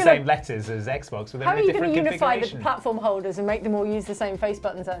uses the same letters as Xbox, but they're in a different configuration. How are you going to unify the platform holders and make them all use the same face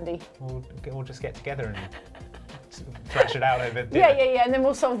buttons, Andy? We'll just get together and thrash it out over dinner. Yeah, and then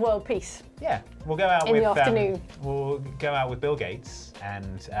we'll solve world peace. Yeah, we'll go out in the afternoon. We'll go out with Bill Gates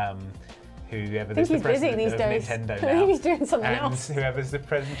and whoever is the president of Nintendo now. I think he's doing something else. And whoever's the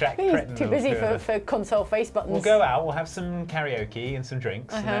president, Jack Tretton. He's too busy for console face buttons. We'll go out, we'll have some karaoke and some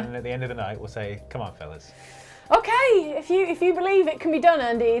drinks, and then at the end of the night we'll say, come on, fellas. Okay, if you believe it can be done,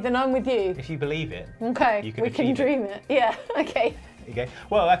 Andy, then I'm with you. If you believe it, okay, we can dream it. Yeah, okay. Okay.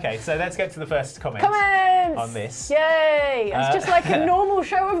 Well, okay, so let's get to the first comment on this. Yay! It's just like a normal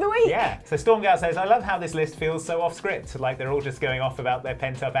show of the week. Yeah. So Stormgout says, I love how this list feels so off script, like they're all just going off about their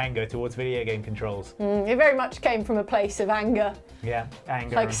pent-up anger towards video game controls. It very much came from a place of anger. Yeah,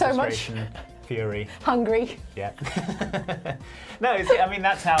 anger like and so frustration. Much fury. Hungry. Yeah. No, I mean,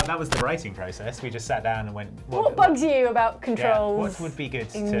 that was the writing process. We just sat down and went, what bugs you about controls? Yeah, what would be good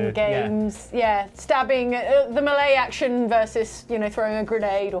in games? Yeah, stabbing, the melee action versus, throwing a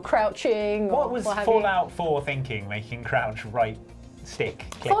grenade or crouching. What was Fallout 4 thinking, making crouch right stick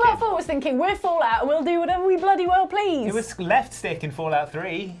clicking? Fallout 4 was thinking, we're Fallout and we'll do whatever we bloody well please. It was left stick in Fallout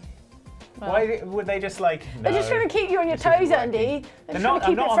 3. Well, why would they just like? No, they're just trying to keep you on your toes, Andy. I'm not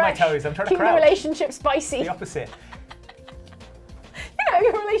on my toes. I'm trying to keep the relationship spicy. The opposite.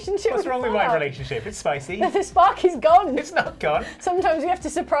 Your relationship. What's wrong with my relationship? It's spicy. The spark is gone. It's not gone. Sometimes we have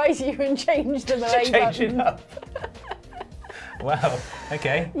to surprise you and change the melee button. Change it up. Wow.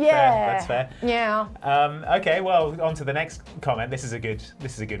 Okay. Yeah. That's fair. Yeah. Okay. Well, on to the next comment. This is a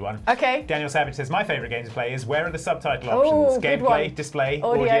good one. Okay. Daniel Savage says, my favourite game to play is where are the subtitle options? Gameplay, display,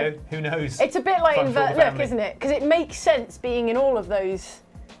 audio. Who knows? It's a bit like invert look, isn't it? Because it makes sense being in all of those.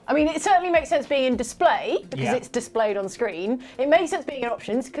 I mean, it certainly makes sense being in display because it's displayed on screen. It makes sense being in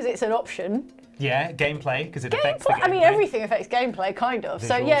options because it's an option. Yeah, gameplay because it affects the gameplay. I mean, everything affects gameplay, kind of. Visuals,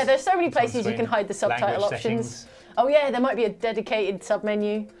 so yeah, there's so many places you can hide the subtitle options. Settings. Oh yeah, there might be a dedicated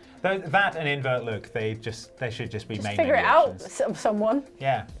sub-menu. That and invert look, they should just be main figure it out, someone.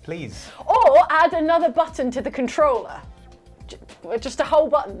 Yeah, please. Or add another button to the controller. Just a whole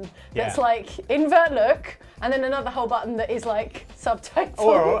button that's like invert look, and then another whole button that is like subtitles.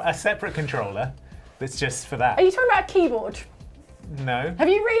 Or a separate controller that's just for that. Are you talking about a keyboard? No. Have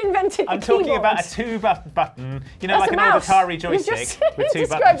you reinvented the keyboard? I'm talking about a two-button, like an old Atari joystick with two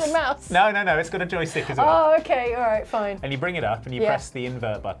buttons. A mouse. No, it's got a joystick as well. Oh, okay, all right, fine. And you bring it up and you press the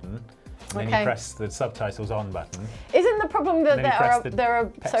invert button, and then you press the subtitles on button. Isn't the problem that there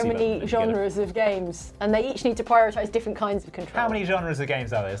are so many genres of games, and they each need to prioritise different kinds of control? How many genres of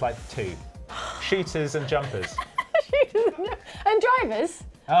games are there? It's like 2. Shooters and jumpers. And drivers.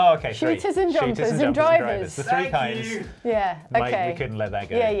 Oh, okay. Shooters and jumpers and drivers. The 3 kinds. Yeah, okay. We couldn't let that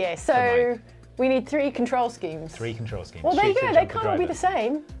go. Yeah. So we need 3 control schemes. 3 control schemes. Well, there you go. They can't all be the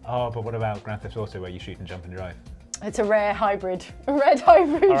same. Oh, but what about Grand Theft Auto where you shoot and jump and drive? It's a rare hybrid. A red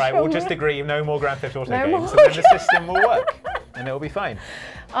hybrid. All right, we'll just agree no more Grand Theft Auto games, and then the system will work, and it'll be fine.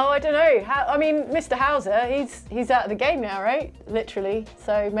 Oh, I don't know. I mean, Mr. Hauser, he's out of the game now, right? Literally.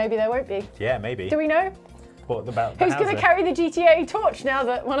 So maybe there won't be. Yeah, maybe. Do we know? What about who's going to carry the GTA torch now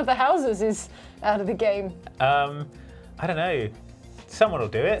that one of the Hausers is out of the game? I don't know. Someone will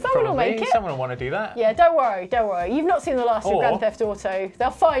do it. Someone will make it. Someone will want to do that. Yeah, don't worry, don't worry. You've not seen the last of Grand Theft Auto. They'll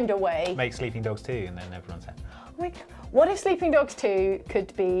find a way. Make Sleeping Dogs 2 and then everyone's happy. Oh my God. What if Sleeping Dogs 2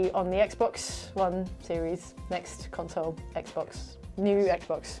 could be on the Xbox One series, next console, Xbox, new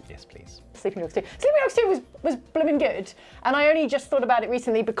Xbox? Yes, please. Sleeping Dogs 2. Sleeping Dogs 2 was blooming good, and I only just thought about it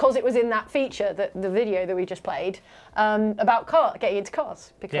recently because it was in that feature, the video that we just played, about getting into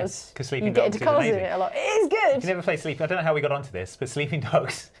cars, because you get into cars in it a lot. It is good. You never play Sleeping. I don't know how we got onto this, but Sleeping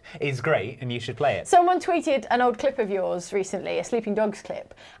Dogs is great, and you should play it. Someone tweeted an old clip of yours recently, a Sleeping Dogs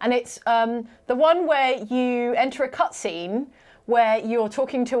clip, and it's the one where you enter a cutscene where you're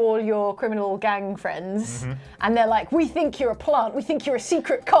talking to all your criminal gang friends, and they're like, we think you're a plant, we think you're a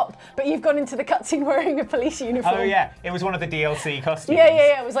secret cop, but you've gone into the cutscene wearing a police uniform. Oh yeah, it was one of the DLC costumes.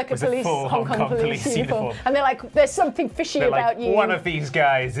 Yeah, it was like a full Hong Kong police uniform. uniform. And they're like, there's something fishy They're about like, you. one of these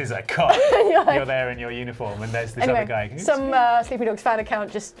guys is a cop. You're there in your uniform, and there's this other guy. Some Sleeping Dogs fan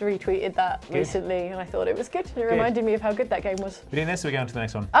account just retweeted that recently, and I thought it was good. It reminded me of how good that game was. We're doing this, or we're going to the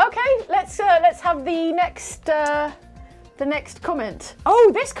next one? Okay, let's have the next comment.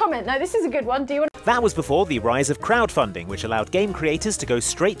 Oh, this comment. No, this is a good one. Do you want? That was before the rise of crowdfunding, which allowed game creators to go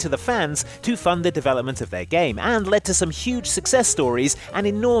straight to the fans to fund the development of their game, and led to some huge success stories and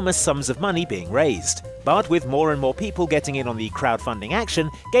enormous sums of money being raised. But with more and more people getting in on the crowdfunding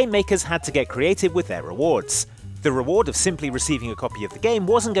action, game makers had to get creative with their rewards. The reward of simply receiving a copy of the game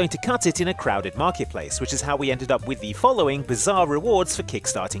wasn't going to cut it in a crowded marketplace, which is how we ended up with the following bizarre rewards for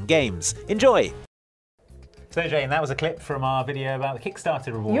kickstarting games. Enjoy! So Jane, that was a clip from our video about the Kickstarter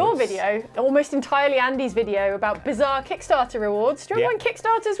rewards. Your video, almost entirely Andy's video about bizarre Kickstarter rewards. Do you remember when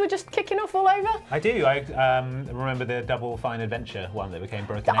Kickstarters were just kicking off all over? I do. I remember the Double Fine Adventure one that became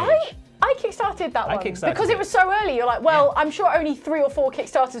Broken Age. I kickstarted that one because it was so early. You're like, well, I'm sure only 3 or 4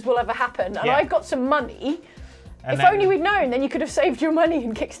 Kickstarters will ever happen, and I've got some money. And if only we'd known, then you could have saved your money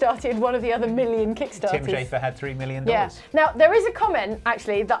and kickstarted one of the other million Kickstarters. Tim Schafer had $3 million. Yeah. Now, there is a comment,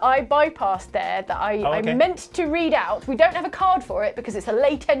 actually, that I bypassed there that I meant to read out. We don't have a card for it because it's a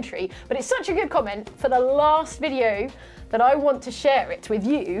late entry, but it's such a good comment for the last video that I want to share it with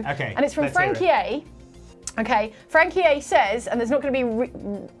you. Okay. And it's from Frankie A. Okay, Frankie A says, and there's not going to be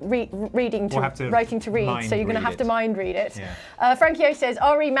writing to read, so you're going to have to mind read it. Yeah. Frankie A says,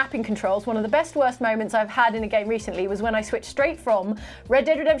 RE mapping controls, one of the best worst moments I've had in a game recently was when I switched straight from Red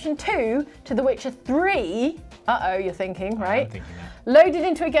Dead Redemption 2 to The Witcher 3. Uh-oh, you're thinking, right? I'm thinking that. Loaded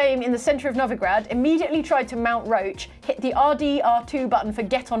into a game in the centre of Novigrad, immediately tried to mount Roach, hit the RD, R2 button for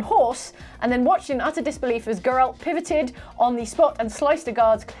get on horse, and then watched in utter disbelief as Geralt pivoted on the spot and sliced a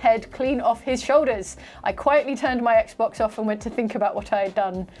guard's head clean off his shoulders. I quietly turned my Xbox off and went to think about what I had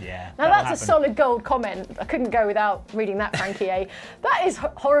done. Yeah. Now that's a solid gold comment. I couldn't go without reading that, Frankie A. That is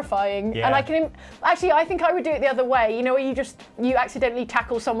horrifying. Yeah. And I can actually, I think I would do it the other way. You know, where you accidentally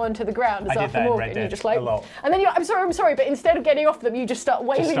tackle someone to the ground as Arthur Morgan, and you just like, and then you're, I'm sorry, but instead of getting off them, you just start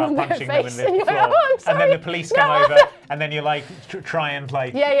wailing on their face, and you're like, oh, I'm sorry. And then the police come over, and then you like try and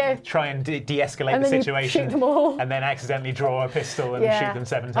de-escalate the situation, shoot them all, and then accidentally draw a pistol and shoot them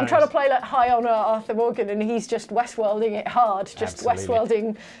 7 times. I'm trying to play like high on Arthur Morgan, and he's just Westworlding it hard, just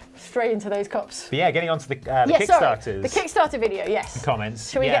Westworlding straight into those cops. But yeah, getting on to the Kickstarters. Sorry, the Kickstarter video, yes. The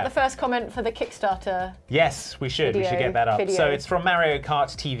comments. Shall we get the first comment for the Kickstarter? Yes, we should. We should get that up. So it's from Mario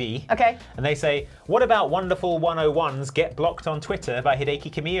Kart TV. Okay. And they say, what about wonderful 101s get blocked on Twitter by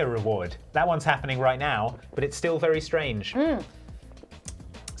Hideki Kamiya reward? That one's happening right now, but it's still very strange.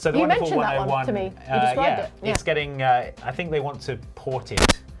 So the you wonderful mentioned 101, that one to me. You described it. Yeah. It's getting. I think they want to port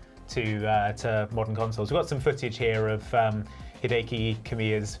it to modern consoles. We've got some footage here of Hideki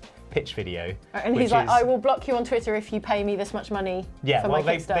Kamiya's pitch video. And he's like, I will block you on Twitter if you pay me this much money. Yeah, for well,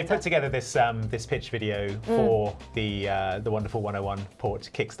 my they put together this this pitch video for the Wonderful 101 port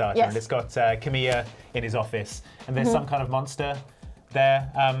Kickstarter, and it's got Kamiya in his office, and there's some kind of monster there.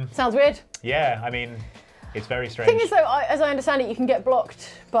 Sounds weird. Yeah, I mean, it's very strange. The thing is, though, as I understand it, you can get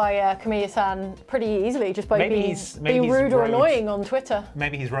blocked by Kamiya-san pretty easily just by being rude or annoying on Twitter.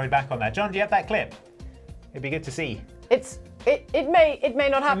 Maybe he's rode back on that. John, do you have that clip? It'd be good to see. It may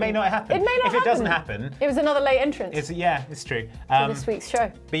not happen. It may not happen. It may not happen. If it doesn't happen, it was another late entrance. It's true. For this week's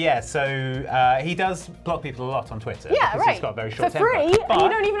show. But yeah, so he does block people a lot on Twitter. Yeah, because right. He's got a very short temper. For free, and you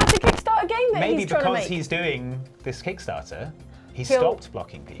don't even have to kickstart a game that maybe he's trying to make. because he's doing this Kickstarter, he stopped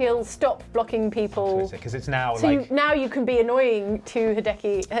blocking people. He'll stop blocking people because it's now so now you can be annoying to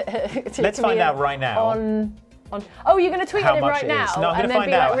Hideki. Let's find out right now. Oh, you're going to tweet at him right now, no, I'm and then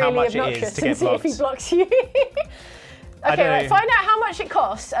be like really obnoxious and see if he blocks you. Okay, right, find out how much it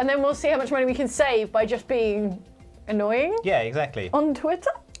costs, and then we'll see how much money we can save by just being annoying. Yeah, exactly. On Twitter?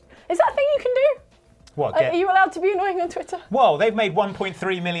 Is that a thing you can do? What? Are you allowed to be annoying on Twitter? Well, they've made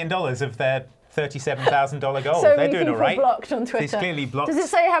 $1.3 million of their $37,000 goal. So They're doing all right. blocked on Twitter. It's clearly blocked. Does it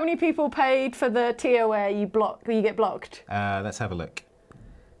say how many people paid for the tier where you get blocked? Let's have a look.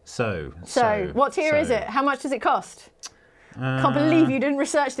 So what tier is it? How much does it cost? Can't believe you didn't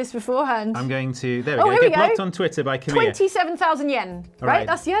research this beforehand. I'm going to. There we go. Get blocked on Twitter by Camille. 27,000 yen. Right?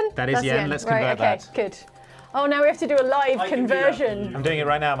 That's yen? That is yen. Let's convert that. Okay, good. Oh, now we have to do a live conversion. I'm doing it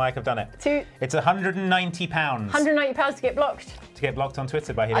right now, Mike. I've done it. It's £190. £190 to get blocked. To get blocked on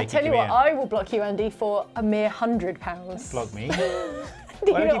Twitter by Hideki I tell you Kamiya. what, I will block you, Andy, for a mere £100. Block me?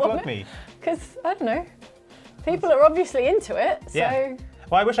 Why would you block me? Because, I don't know, people are obviously into it, so... Yeah.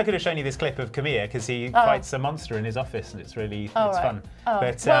 Well, I wish I could have shown you this clip of Kamiya because he fights a monster in his office and it's really fun.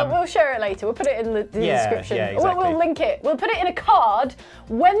 But, well, we'll share it later. We'll put it in the description. Yeah, exactly. We'll link it. We'll put it in a card.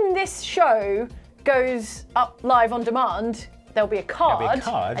 When this show goes up live on demand, there'll be a card,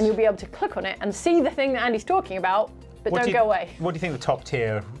 and you'll be able to click on it and see the thing that Andy's talking about, but don't go away. What do you think the top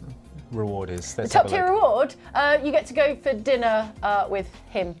tier reward is? The top tier reward, you get to go for dinner with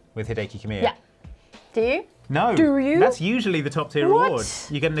him. With Hideki Kamiya? Yeah. Do you? No. Do you? That's usually the top tier reward.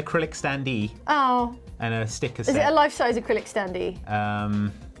 You get an acrylic standee. Oh. And a sticker set. Is it a life-size acrylic standee?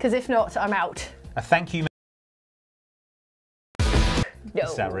 Because if not, I'm out. A thank you. No.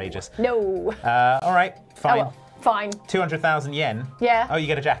 This is outrageous. No. All right, fine. Oh, well, fine. 200,000 yen. Yeah. Oh, you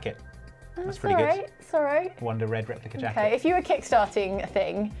get a jacket. That's pretty good. It's all right. Wonder Red replica jacket. Okay, if you were kickstarting a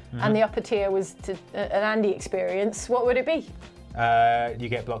thing and the upper tier was an Andy experience, what would it be? You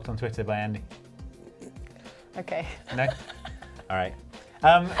get blocked on Twitter by Andy. Okay. No? All right.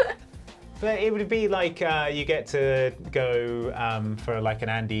 But it would be like you get to go for like an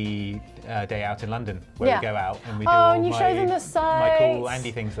Andy day out in London where we go out and we do all and you show them the sights, my cool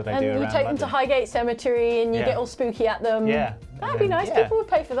Andy things that I do around And you take them to Highgate Cemetery and you get all spooky at them. Yeah. That'd be nice. People would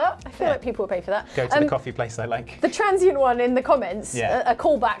pay for that. I feel like people would pay for that. Go to the coffee place I like. The transient one in the comments, a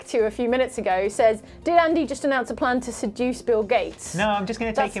callback to a few minutes ago, says, did Andy just announce a plan to seduce Bill Gates? No, I'm just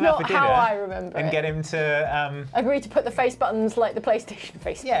going to take him out for dinner. That's not how I remember and get him to... agree to put the face buttons like the PlayStation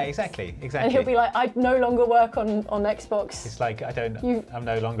face Yeah, buttons. exactly. And he'll be like, I no longer work on Xbox. It's like, I'm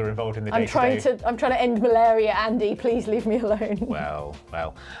no longer involved in the day-to-day. I'm trying to end malaria, Andy. Please leave me alone. Well.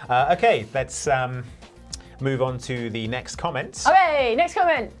 Okay, let's move on to the next comments. Okay, next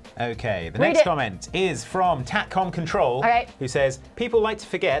comment. Okay, the next comment is from Tatcom Control, who says, people like to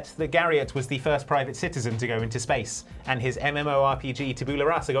forget that Garriott was the first private citizen to go into space, and his MMORPG Tabula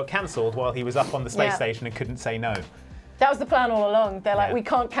Rasa got cancelled while he was up on the space station and couldn't say no. That was the plan all along. They're like, we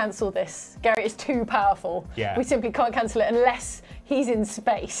can't cancel this. Garriott is too powerful. Yeah. We simply can't cancel it unless he's in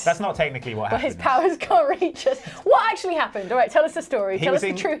space. That's not technically what happened. But his powers can't reach us. What actually happened? All right, tell us the story. Tell us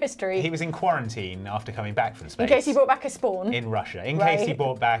the true history. He was in quarantine after coming back from space. In case he brought back a spawn. In Russia. In case he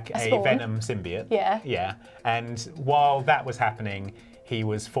brought back a Venom symbiote. Yeah. Yeah. And while that was happening, he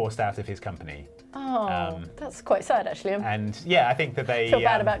was forced out of his company. Oh, that's quite sad, actually. And yeah, I think that they... feel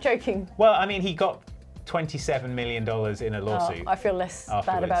bad about joking. Well, I mean, he got $27 million in a lawsuit. I feel less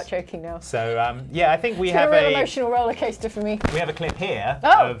bad about joking now. So yeah, I think we have a real emotional roller coaster for me. We have a clip here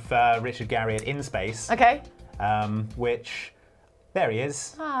of Richard Garriott in space. Okay. Which there he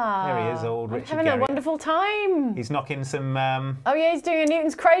is. There he is, old Richard having Garriott. A wonderful time. He's knocking some. Oh yeah, he's doing a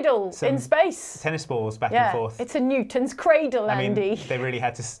Newton's cradle in space. Tennis balls back and forth. It's a Newton's cradle, Andy. I mean, they really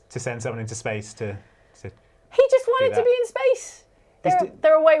had to send someone into space to. He just wanted to be in space.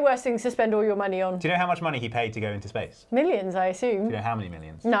 There are way worse things to spend all your money on. Do you know how much money he paid to go into space? Millions, I assume. Do you know how many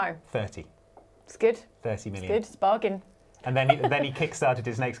millions? No. 30. It's good. 30 million. It's good. It's a bargain. And then he kickstarted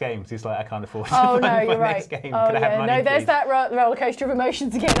his next game. So he's like, I can't afford to fund my next game. Oh, Could I have money, no, there's please? that roller coaster of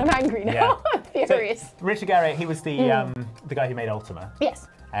emotions again. I'm angry now. I'm furious. So, Richard Garriott, he was the guy who made Ultima. Yes.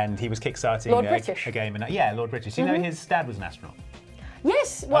 And he was kickstarting a game. And, Lord British. You know his dad was an astronaut.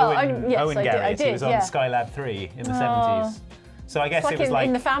 Yes. Well, Owen Garriott. I did. He was on Skylab 3 in the 70s. So I guess it was like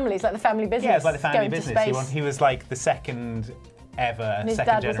in the family. It's like the family business. Yeah, it's like the family business. He was like the second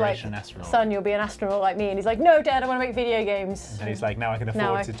generation astronaut. Son, you'll be an astronaut like me. And he's like, no, Dad, I want to make video games. And he's like, now I can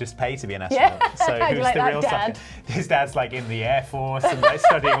afford to just pay to be an astronaut. Yeah. So who's like the real dad? His dad's like in the Air Force and like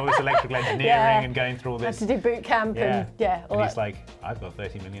studying all this electrical engineering and going through all this. Had to do boot camp and he's like, I've got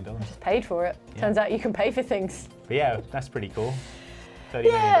 $30 million. Just paid for it. Turns out you can pay for things. But yeah, that's pretty cool. $30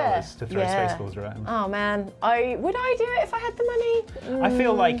 million to throw Spaceballs around. Oh man, would I do it if I had the money? I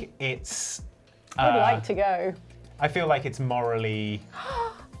feel like it's. I'd like to go. I feel like it's morally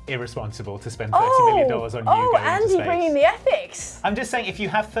irresponsible to spend $30 million on you going Andy to space. Bringing the ethics. I'm just saying, if you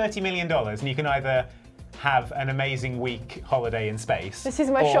have $30 million and you can either have an amazing week holiday in space. This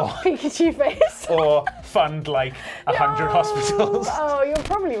is my shocked Pikachu face. Or fund like 100 hospitals. Oh, you're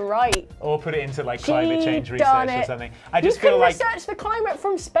probably right. Or put it into like climate change research or something. I just feel like research the climate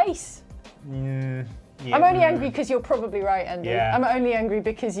from space. Yeah. I'm only angry because you're probably right, Andy. Yeah. I'm only angry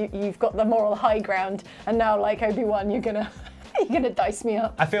because you've got the moral high ground, and now, like Obi-Wan, you're gonna dice me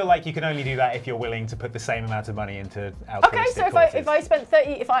up. I feel like you can only do that if you're willing to put the same amount of money into altruistic Okay, so if I spent 30,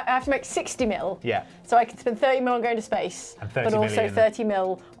 if I have to make 60 mil, yeah. So I can spend 30 mil on going to space, and 30 but also million 30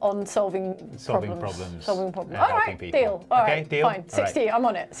 mil on solving problems. All right, people. Deal. All right, deal. Fine. 60. Right. I'm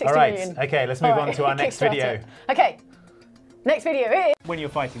on it. 60 million. Okay, let's move on to our next video. Okay, next video is when you're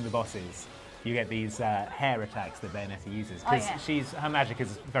fighting the bosses. You get these hair attacks that Bayonetta uses because her magic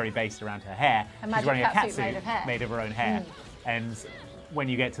is very based around her hair. She's wearing a catsuit made of her own hair, and when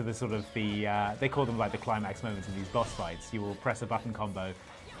you get to the sort of they call them like the climax moments in these boss fights, you will press a button combo.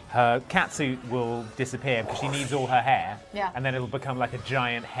 Her catsuit will disappear because she needs all her hair, and then it'll become like a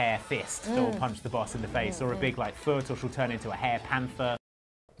giant hair fist that will punch the boss in the face, or a big like foot, or she'll turn into a hair panther.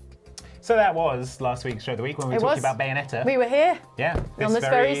 So that was last week's Show of the Week when we talked about Bayonetta. We were here. Yeah. On this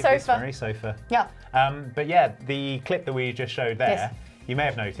very sofa. This very sofa. Yeah. But yeah, the clip that we just showed there, you may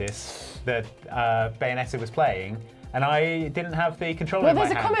have noticed that Bayonetta was playing, and I didn't have the controller in my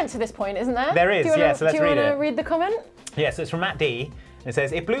hand. Well, there's a comment to this point, isn't there? There is, yeah, so let's read it. Do you want to read the comment? Yeah, so it's from Matt D. It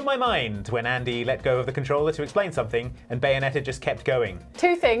says, "It blew my mind when Andy let go of the controller to explain something, and Bayonetta just kept going."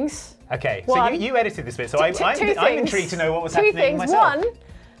 Two things. Okay, so you edited this bit, so I'm intrigued to know what was happening myself. One,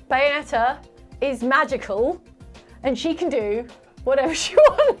 Bayonetta is magical, and she can do whatever she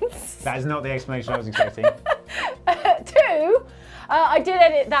wants. That is not the explanation I was expecting. Two, I did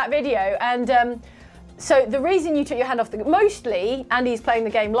edit that video, and so the reason you took your hand off mostly Andy's playing the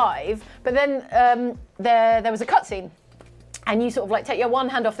game live, but then there was a cutscene. And you sort of like take your one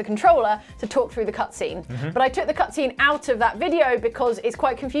hand off the controller to talk through the cutscene. But I took the cutscene out of that video because it's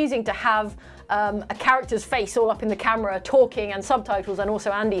quite confusing to have a character's face all up in the camera talking and subtitles, and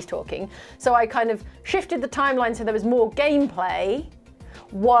also Andy's talking. So I kind of shifted the timeline so there was more gameplay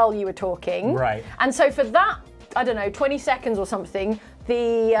while you were talking. Right. And so for that, I don't know, 20 seconds or something,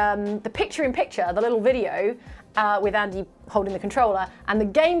 the picture-in-picture, the little video with Andy holding the controller, and the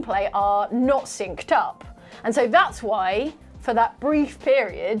gameplay are not synced up. And so that's why, for that brief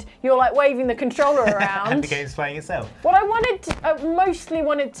period, you're like waving the controller around. And the game's playing itself. What I mostly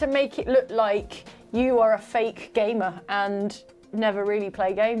wanted to make it look like you are a fake gamer and never really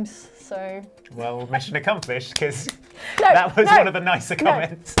play games, so. Well, mission accomplished, because that was one of the nicer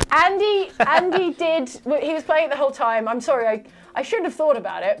comments. Andy did, he was playing it the whole time. I'm sorry, I should have thought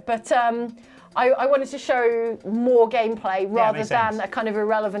about it, but I wanted to show more gameplay rather than a kind of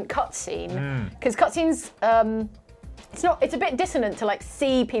irrelevant cutscene. Because cutscenes, it's a bit dissonant to like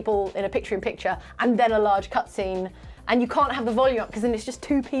see people in a picture-in-picture and then a large cutscene, and you can't have the volume up because then it's just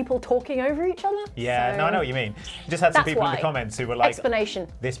two people talking over each other. Yeah, no, I know what you mean. You just had some people in the comments who were like, explanation.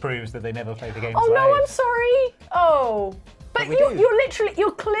 This proves that they never played the game. Oh no, I'm sorry. Oh. But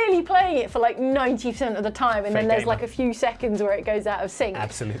you're clearly playing it for like 90% of the time, and then there's like a few seconds where it goes out of sync.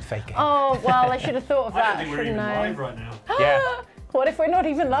 Absolute fake game. Oh, well, I should have thought of that. I don't think we're even live right now. Yeah. What if we're not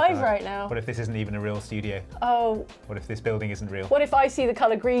even live right now? What if this isn't even a real studio? Oh. What if this building isn't real? What if I see the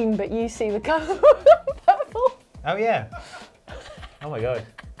colour green, but you see the colour purple? Oh, yeah. Oh, my God.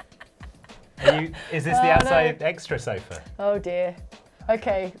 Is this the outside extra sofa? Oh, dear.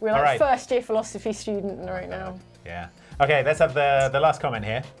 Okay, we're like first-year philosophy student right now. Yeah. Okay, let's have the last comment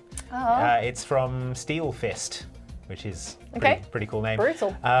here. It's from Steel Fist, which is a pretty cool name.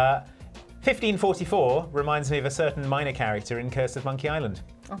 Brutal. 1544 reminds me of a certain minor character in Curse of Monkey Island.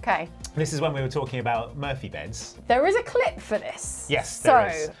 Okay. This is when we were talking about Murphy beds. There is a clip for this. Yes, there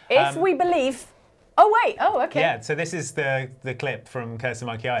is. So, if we believe... Oh, wait. Oh, okay. Yeah, so this is the clip from Curse of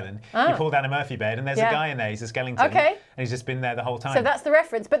Monkey Island. You pull down a Murphy bed, and there's a guy in there. He's a skeleton. Okay. And he's just been there the whole time. So that's the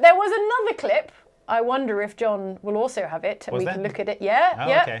reference. But there was another clip. I wonder if John will also have it, and we can look at it. Yeah,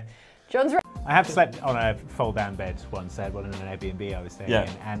 oh, okay. John's I have slept on a fold-down bed once. I had one in an Airbnb I was staying in,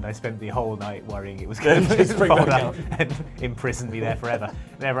 and I spent the whole night worrying it was going to fold up and imprison me there forever.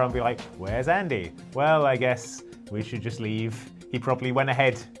 And everyone would be like, "Where's Andy?" Well, I guess we should just leave. He probably went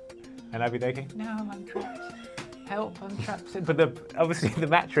ahead, and I'd be thinking, "No, I'm trapped. Help, I'm trapped." But obviously the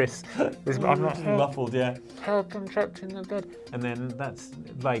mattress was muffled. Yeah. Help, I'm trapped in the bed. And then that's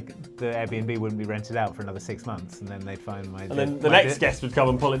like the Airbnb wouldn't be rented out for another 6 months, and then they'd find my. And then the next guest would come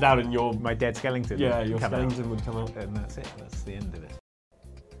and pull it down, and my dead skeleton. Yeah, your skeleton would come out, and that's it. That's the end of it.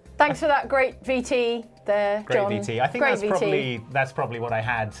 Thanks for that great VT there, John. Great VT. I think that's probably what I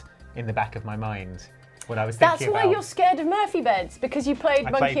had in the back of my mind What I was thinking That's why you're scared of Murphy beds, because you played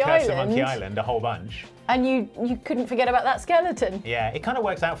Monkey Island. Curse of Monkey Island a whole bunch. And you couldn't forget about that skeleton. Yeah, it kind of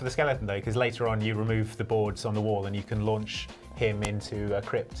works out for the skeleton though, because later on you remove the boards on the wall and you can launch him into a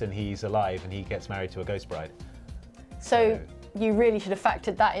crypt and he's alive and he gets married to a ghost bride. So you really should have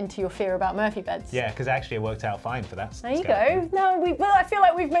factored that into your fear about Murphy beds. Yeah, because actually it worked out fine for that. There you go. No, well, I feel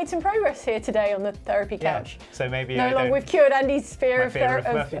like we've made some progress here today on the therapy couch. Yeah. So maybe we've cured Andy's fear of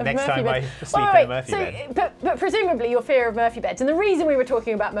Murphy. Next Murphy time beds. I sleep in a Murphy bed. But presumably your fear of Murphy beds, and the reason we were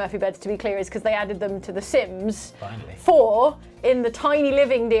talking about Murphy beds, to be clear, is because they added them to The Sims 4 in the Tiny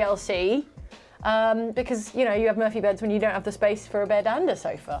Living DLC. Because you have Murphy beds when you don't have the space for a bed and a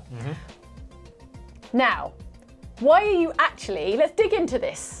sofa. Now, why are you actually, let's dig into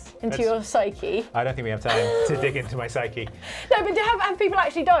this, your psyche. I don't think we have time to dig into my psyche. No, but have people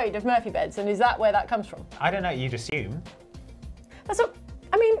actually died of Murphy beds, and is that where that comes from? I don't know, you'd assume. That's what,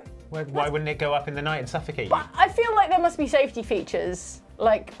 I mean... Why wouldn't it go up in the night and suffocate you? I feel like there must be safety features,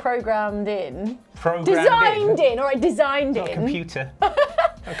 like programmed in. Designed in, or designed in. Not a computer.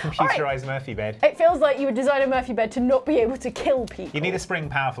 A computerized Murphy bed. It feels like you would design a Murphy bed to not be able to kill people. You need a spring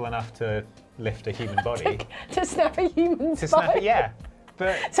powerful enough to lift a human body. to snap a human spine. Yeah.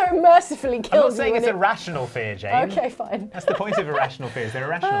 But so it mercifully kills you. I'm not saying it's a rational fear, Jane. Okay, fine. That's the point of irrational fears. They're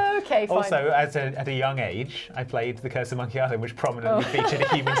irrational. Okay, fine. Also, at a young age, I played The Curse of Monkey Island, which prominently featured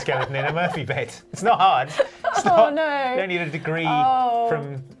a human skeleton in a Murphy bed. It's not hard. No. You don't need a degree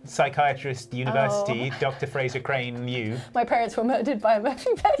from Psychiatrist University, Dr. Fraser Crane, you. My parents were murdered by a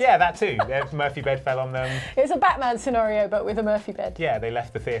Murphy bed. Yeah, that too. Their Murphy bed fell on them. It's a Batman scenario, but with a Murphy bed. Yeah, they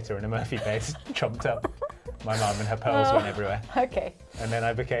left the theatre in a Murphy bed, chomped up. My mum and her pearls went everywhere. Okay. And then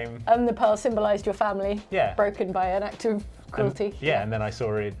I became... And the pearl symbolised your family. Yeah. Broken by an act of cruelty. And then I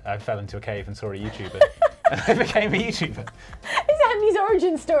fell into a cave and saw a YouTuber. And I became a YouTuber. Is Andy's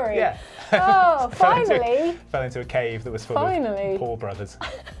origin story? Yeah. Oh, finally. Fell into a cave that was full of Paul brothers.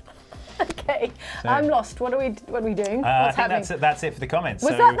 Okay, so, I'm lost. What are we doing? What's happening? That's it for the comments.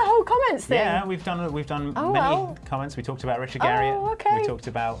 Was that the whole comments thing? Yeah, we've done many comments. We talked about Richard Garriott. Oh, okay. We talked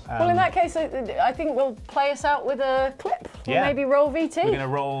about. Well, in that case, I think we'll play us out with a clip. Or maybe roll VT. We're gonna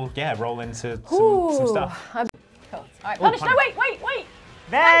roll into some stuff. Cool. All right, punish. No, wait.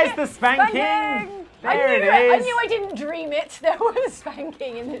 There's the spanking. There it is. I knew I didn't dream it. There was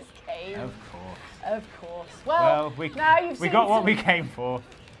spanking in this cave. Of course. Well, now you've seen. We got what we came for.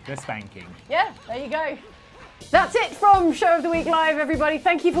 The spanking. Yeah, there you go. That's it from Show of the Week Live, everybody.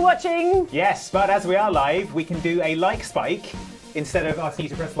 Thank you for watching. Yes, but as we are live, we can do a like spike instead of asking you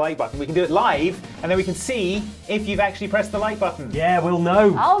to press the like button. We can do it live, and then we can see if you've actually pressed the like button. Yeah, we'll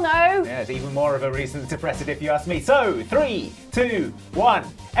know. I'll know. Yeah, it's even more of a reason to press it if you ask me. So, 3, 2, 1.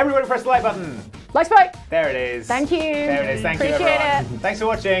 Everybody press the like button. Like spike. There it is. Thank you. There it is. Thank you, everyone. Appreciate it. Thanks for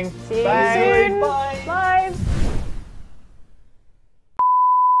watching. See Bye. you soon. Bye. Live.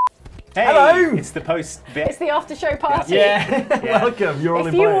 Hey, hello! It's the post bit. It's the after show party. Yeah. Welcome, you're all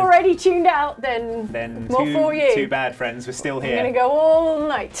invited. If you already tuned out, then more for you. Too bad, friends. We're still here. We're going to go all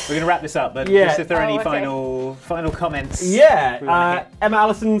night. We're going to wrap this up, but just if there are any final comments. Yeah. Emma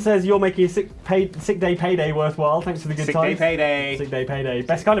Allison says you're making a sick day payday worthwhile. Thanks for the good time. Sick day payday. Sick day payday.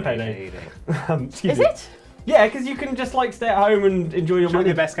 Best kind of payday. Is it? Yeah, because you can just stay at home and enjoy your money.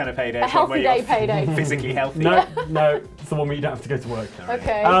 The best kind of payday. A healthy day payday. Physically healthy. No, it's the one where you don't have to go to work.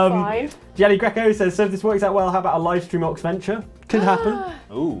 Okay, fine. Gianni Greco says, so if this works out well, how about a live stream Ox Venture? Could happen.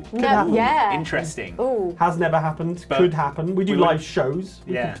 Ooh. Could happen. Yeah. Interesting. Ooh. Has never happened. But could happen. We do live shows.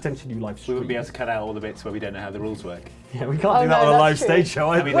 We could potentially do live streams. We wouldn't be able to cut out all the bits where we don't know how the rules work. Yeah, we can't do that on a live stage show.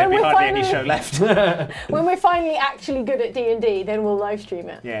 I mean, there'd be hardly any show left. When we're finally actually good at D&D, then we'll live stream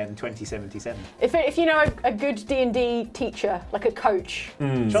it. Yeah, in 2077. If you know a good D&D teacher, like a coach, send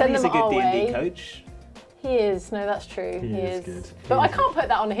them Johnny's a good D&D coach. He is. No, that's true. He is. Good. But I can't put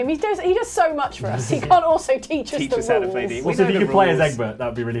that on him. He does so much for us. He can't also teach us the rules. How to play D&D. Also, if you could play as Egbert, that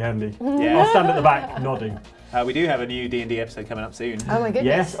would be really handy. Yeah. I'll stand at the back nodding. We do have a new D&D episode coming up soon. Oh my goodness.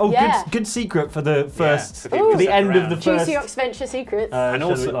 Yes. Oh, good secret for the first, for the end of the first. Juicy Ox Venture secrets. And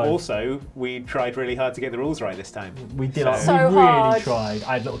also, we tried really hard to get the rules right this time. We did. So we hard. really tried.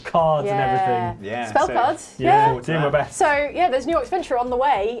 I had little cards and everything. Yeah. Spell cards. Yeah. Doing my best. So there's new Ox Venture on the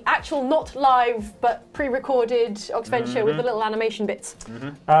way. Actual, not live, but pre-recorded Ox Venture with the little animation bits.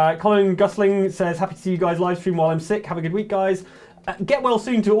 Colin Gusling says, happy to see you guys live stream while I'm sick. Have a good week, guys. Get well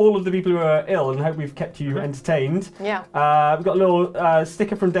soon to all of the people who are ill, and hope we've kept you entertained. Yeah. We've got a little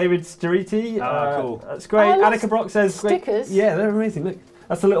sticker from David Sturity. Cool. That's great. Annika Brock says, stickers. Yeah, they're amazing. Look.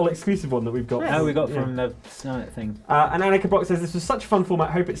 That's a little exclusive one that we've got. Oh, we got from the Summit thing. And Annika Brock says, this was such a fun format,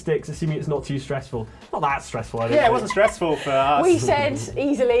 hope it sticks, assuming it's not too stressful. Not that stressful, I don't think. It wasn't stressful for us. We said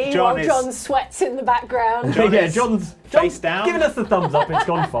easily while John sweats in the background. John's face down. Giving us the thumbs up, it's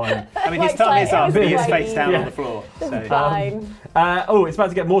gone fine. I mean, his tongue is up, but he is face down on the floor. So. Fine. It's about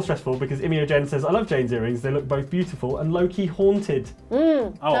to get more stressful because Imio Jen says, I love Jane's earrings, they look both beautiful and low-key haunted.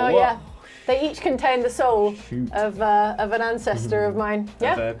 Oh yeah. They each contain the soul of an ancestor of mine.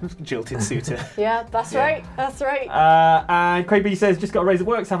 Yeah. Of a jilted suitor. Yeah, that's right. That's right. And Craig B says, just got a raise at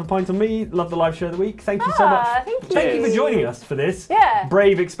work, have a pint on me. Love the live show of the week. Thank you so much. Thank you for joining us for this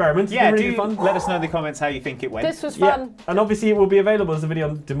brave experiment. It's been really fun. Let us know in the comments how you think it went. This was fun. And obviously it will be available as a video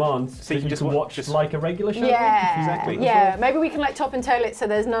on demand, so you can watch just like a regular show. Yeah, exactly. Yeah, maybe we can like top and tail it so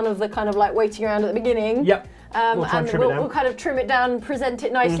there's none of the kind of like waiting around at the beginning. Yep. We'll kind of trim it down, present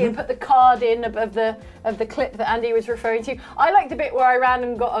it nicely, and put the card in of the clip that Andy was referring to. I like the bit where I ran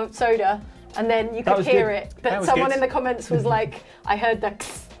and got a soda, and then you could hear it. But someone in the comments was like, "I heard the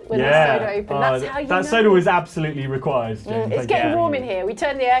when the soda opened." That's how you know. That soda was absolutely required. It's getting warm in here. We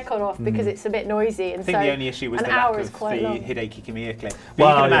turned the aircon off because it's a bit noisy, and I think the only issue was the lack of the Hideki Kamiya clip. But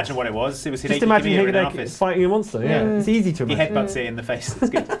you can imagine what it was. It was Hideki Kamiya in an office fighting a monster. Yeah, it's easy to imagine. He headbutts it in the face. It's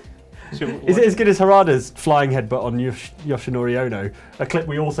good. Is it as good as Harada's flying headbutt on Yoshinori Ono? A clip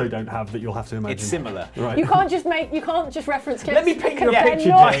we also don't have that you'll have to imagine. It's similar. Right. You can't just reference clips. Let me paint you a picture,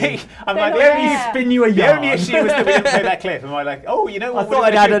 Jay. I'm like, let me spin you a yarn. The only issue was that we didn't play that clip. Am I like, oh, you know what? I thought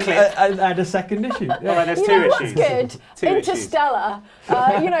I'd add a second issue. All right, there's two issues. What's good? Interstellar.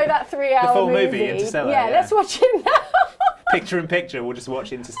 You know that 3-hour the full movie, Interstellar. Yeah, let's watch it now. Picture in picture, we'll just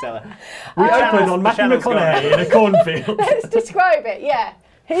watch Interstellar. We open on Matthew McConaughey in a cornfield. Let's describe it. Yeah.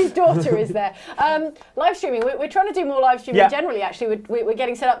 His daughter is there. Live streaming. We're trying to do more live streaming generally, actually. We're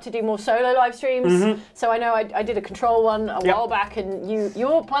getting set up to do more solo live streams. So I know I did a Control one a while back, and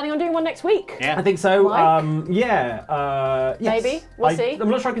you're planning on doing one next week. Yeah. I think so. Yes. Maybe. We'll see. I'm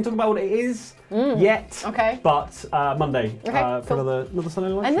not sure I can talk about what it is yet. Okay. But Monday for another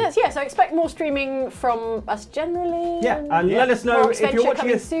solo live stream. And so expect more streaming from us generally. Yeah, and let us know if you're watching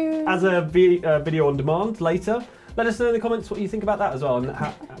this as a video on demand later. Let us know in the comments what you think about that as well, and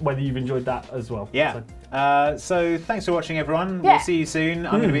whether you've enjoyed that as well. Yeah. So thanks for watching, everyone. We'll see you soon.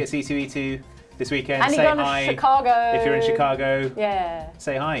 I'm going to be at C2E2 this weekend. And say hi. Chicago. If you're in Chicago,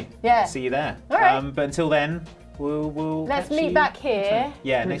 say hi. Yeah. See you there. All right. But until then, we'll let's meet back here.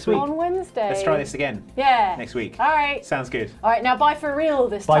 Yeah, next week. On Wednesday. Let's try this again. Yeah. Next week. All right. Sounds good. All right, now bye for real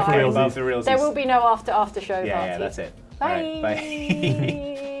this time. Bye for real. There will be no after show party. Yeah, that's it. Bye. All right,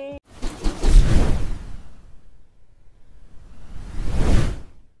 bye.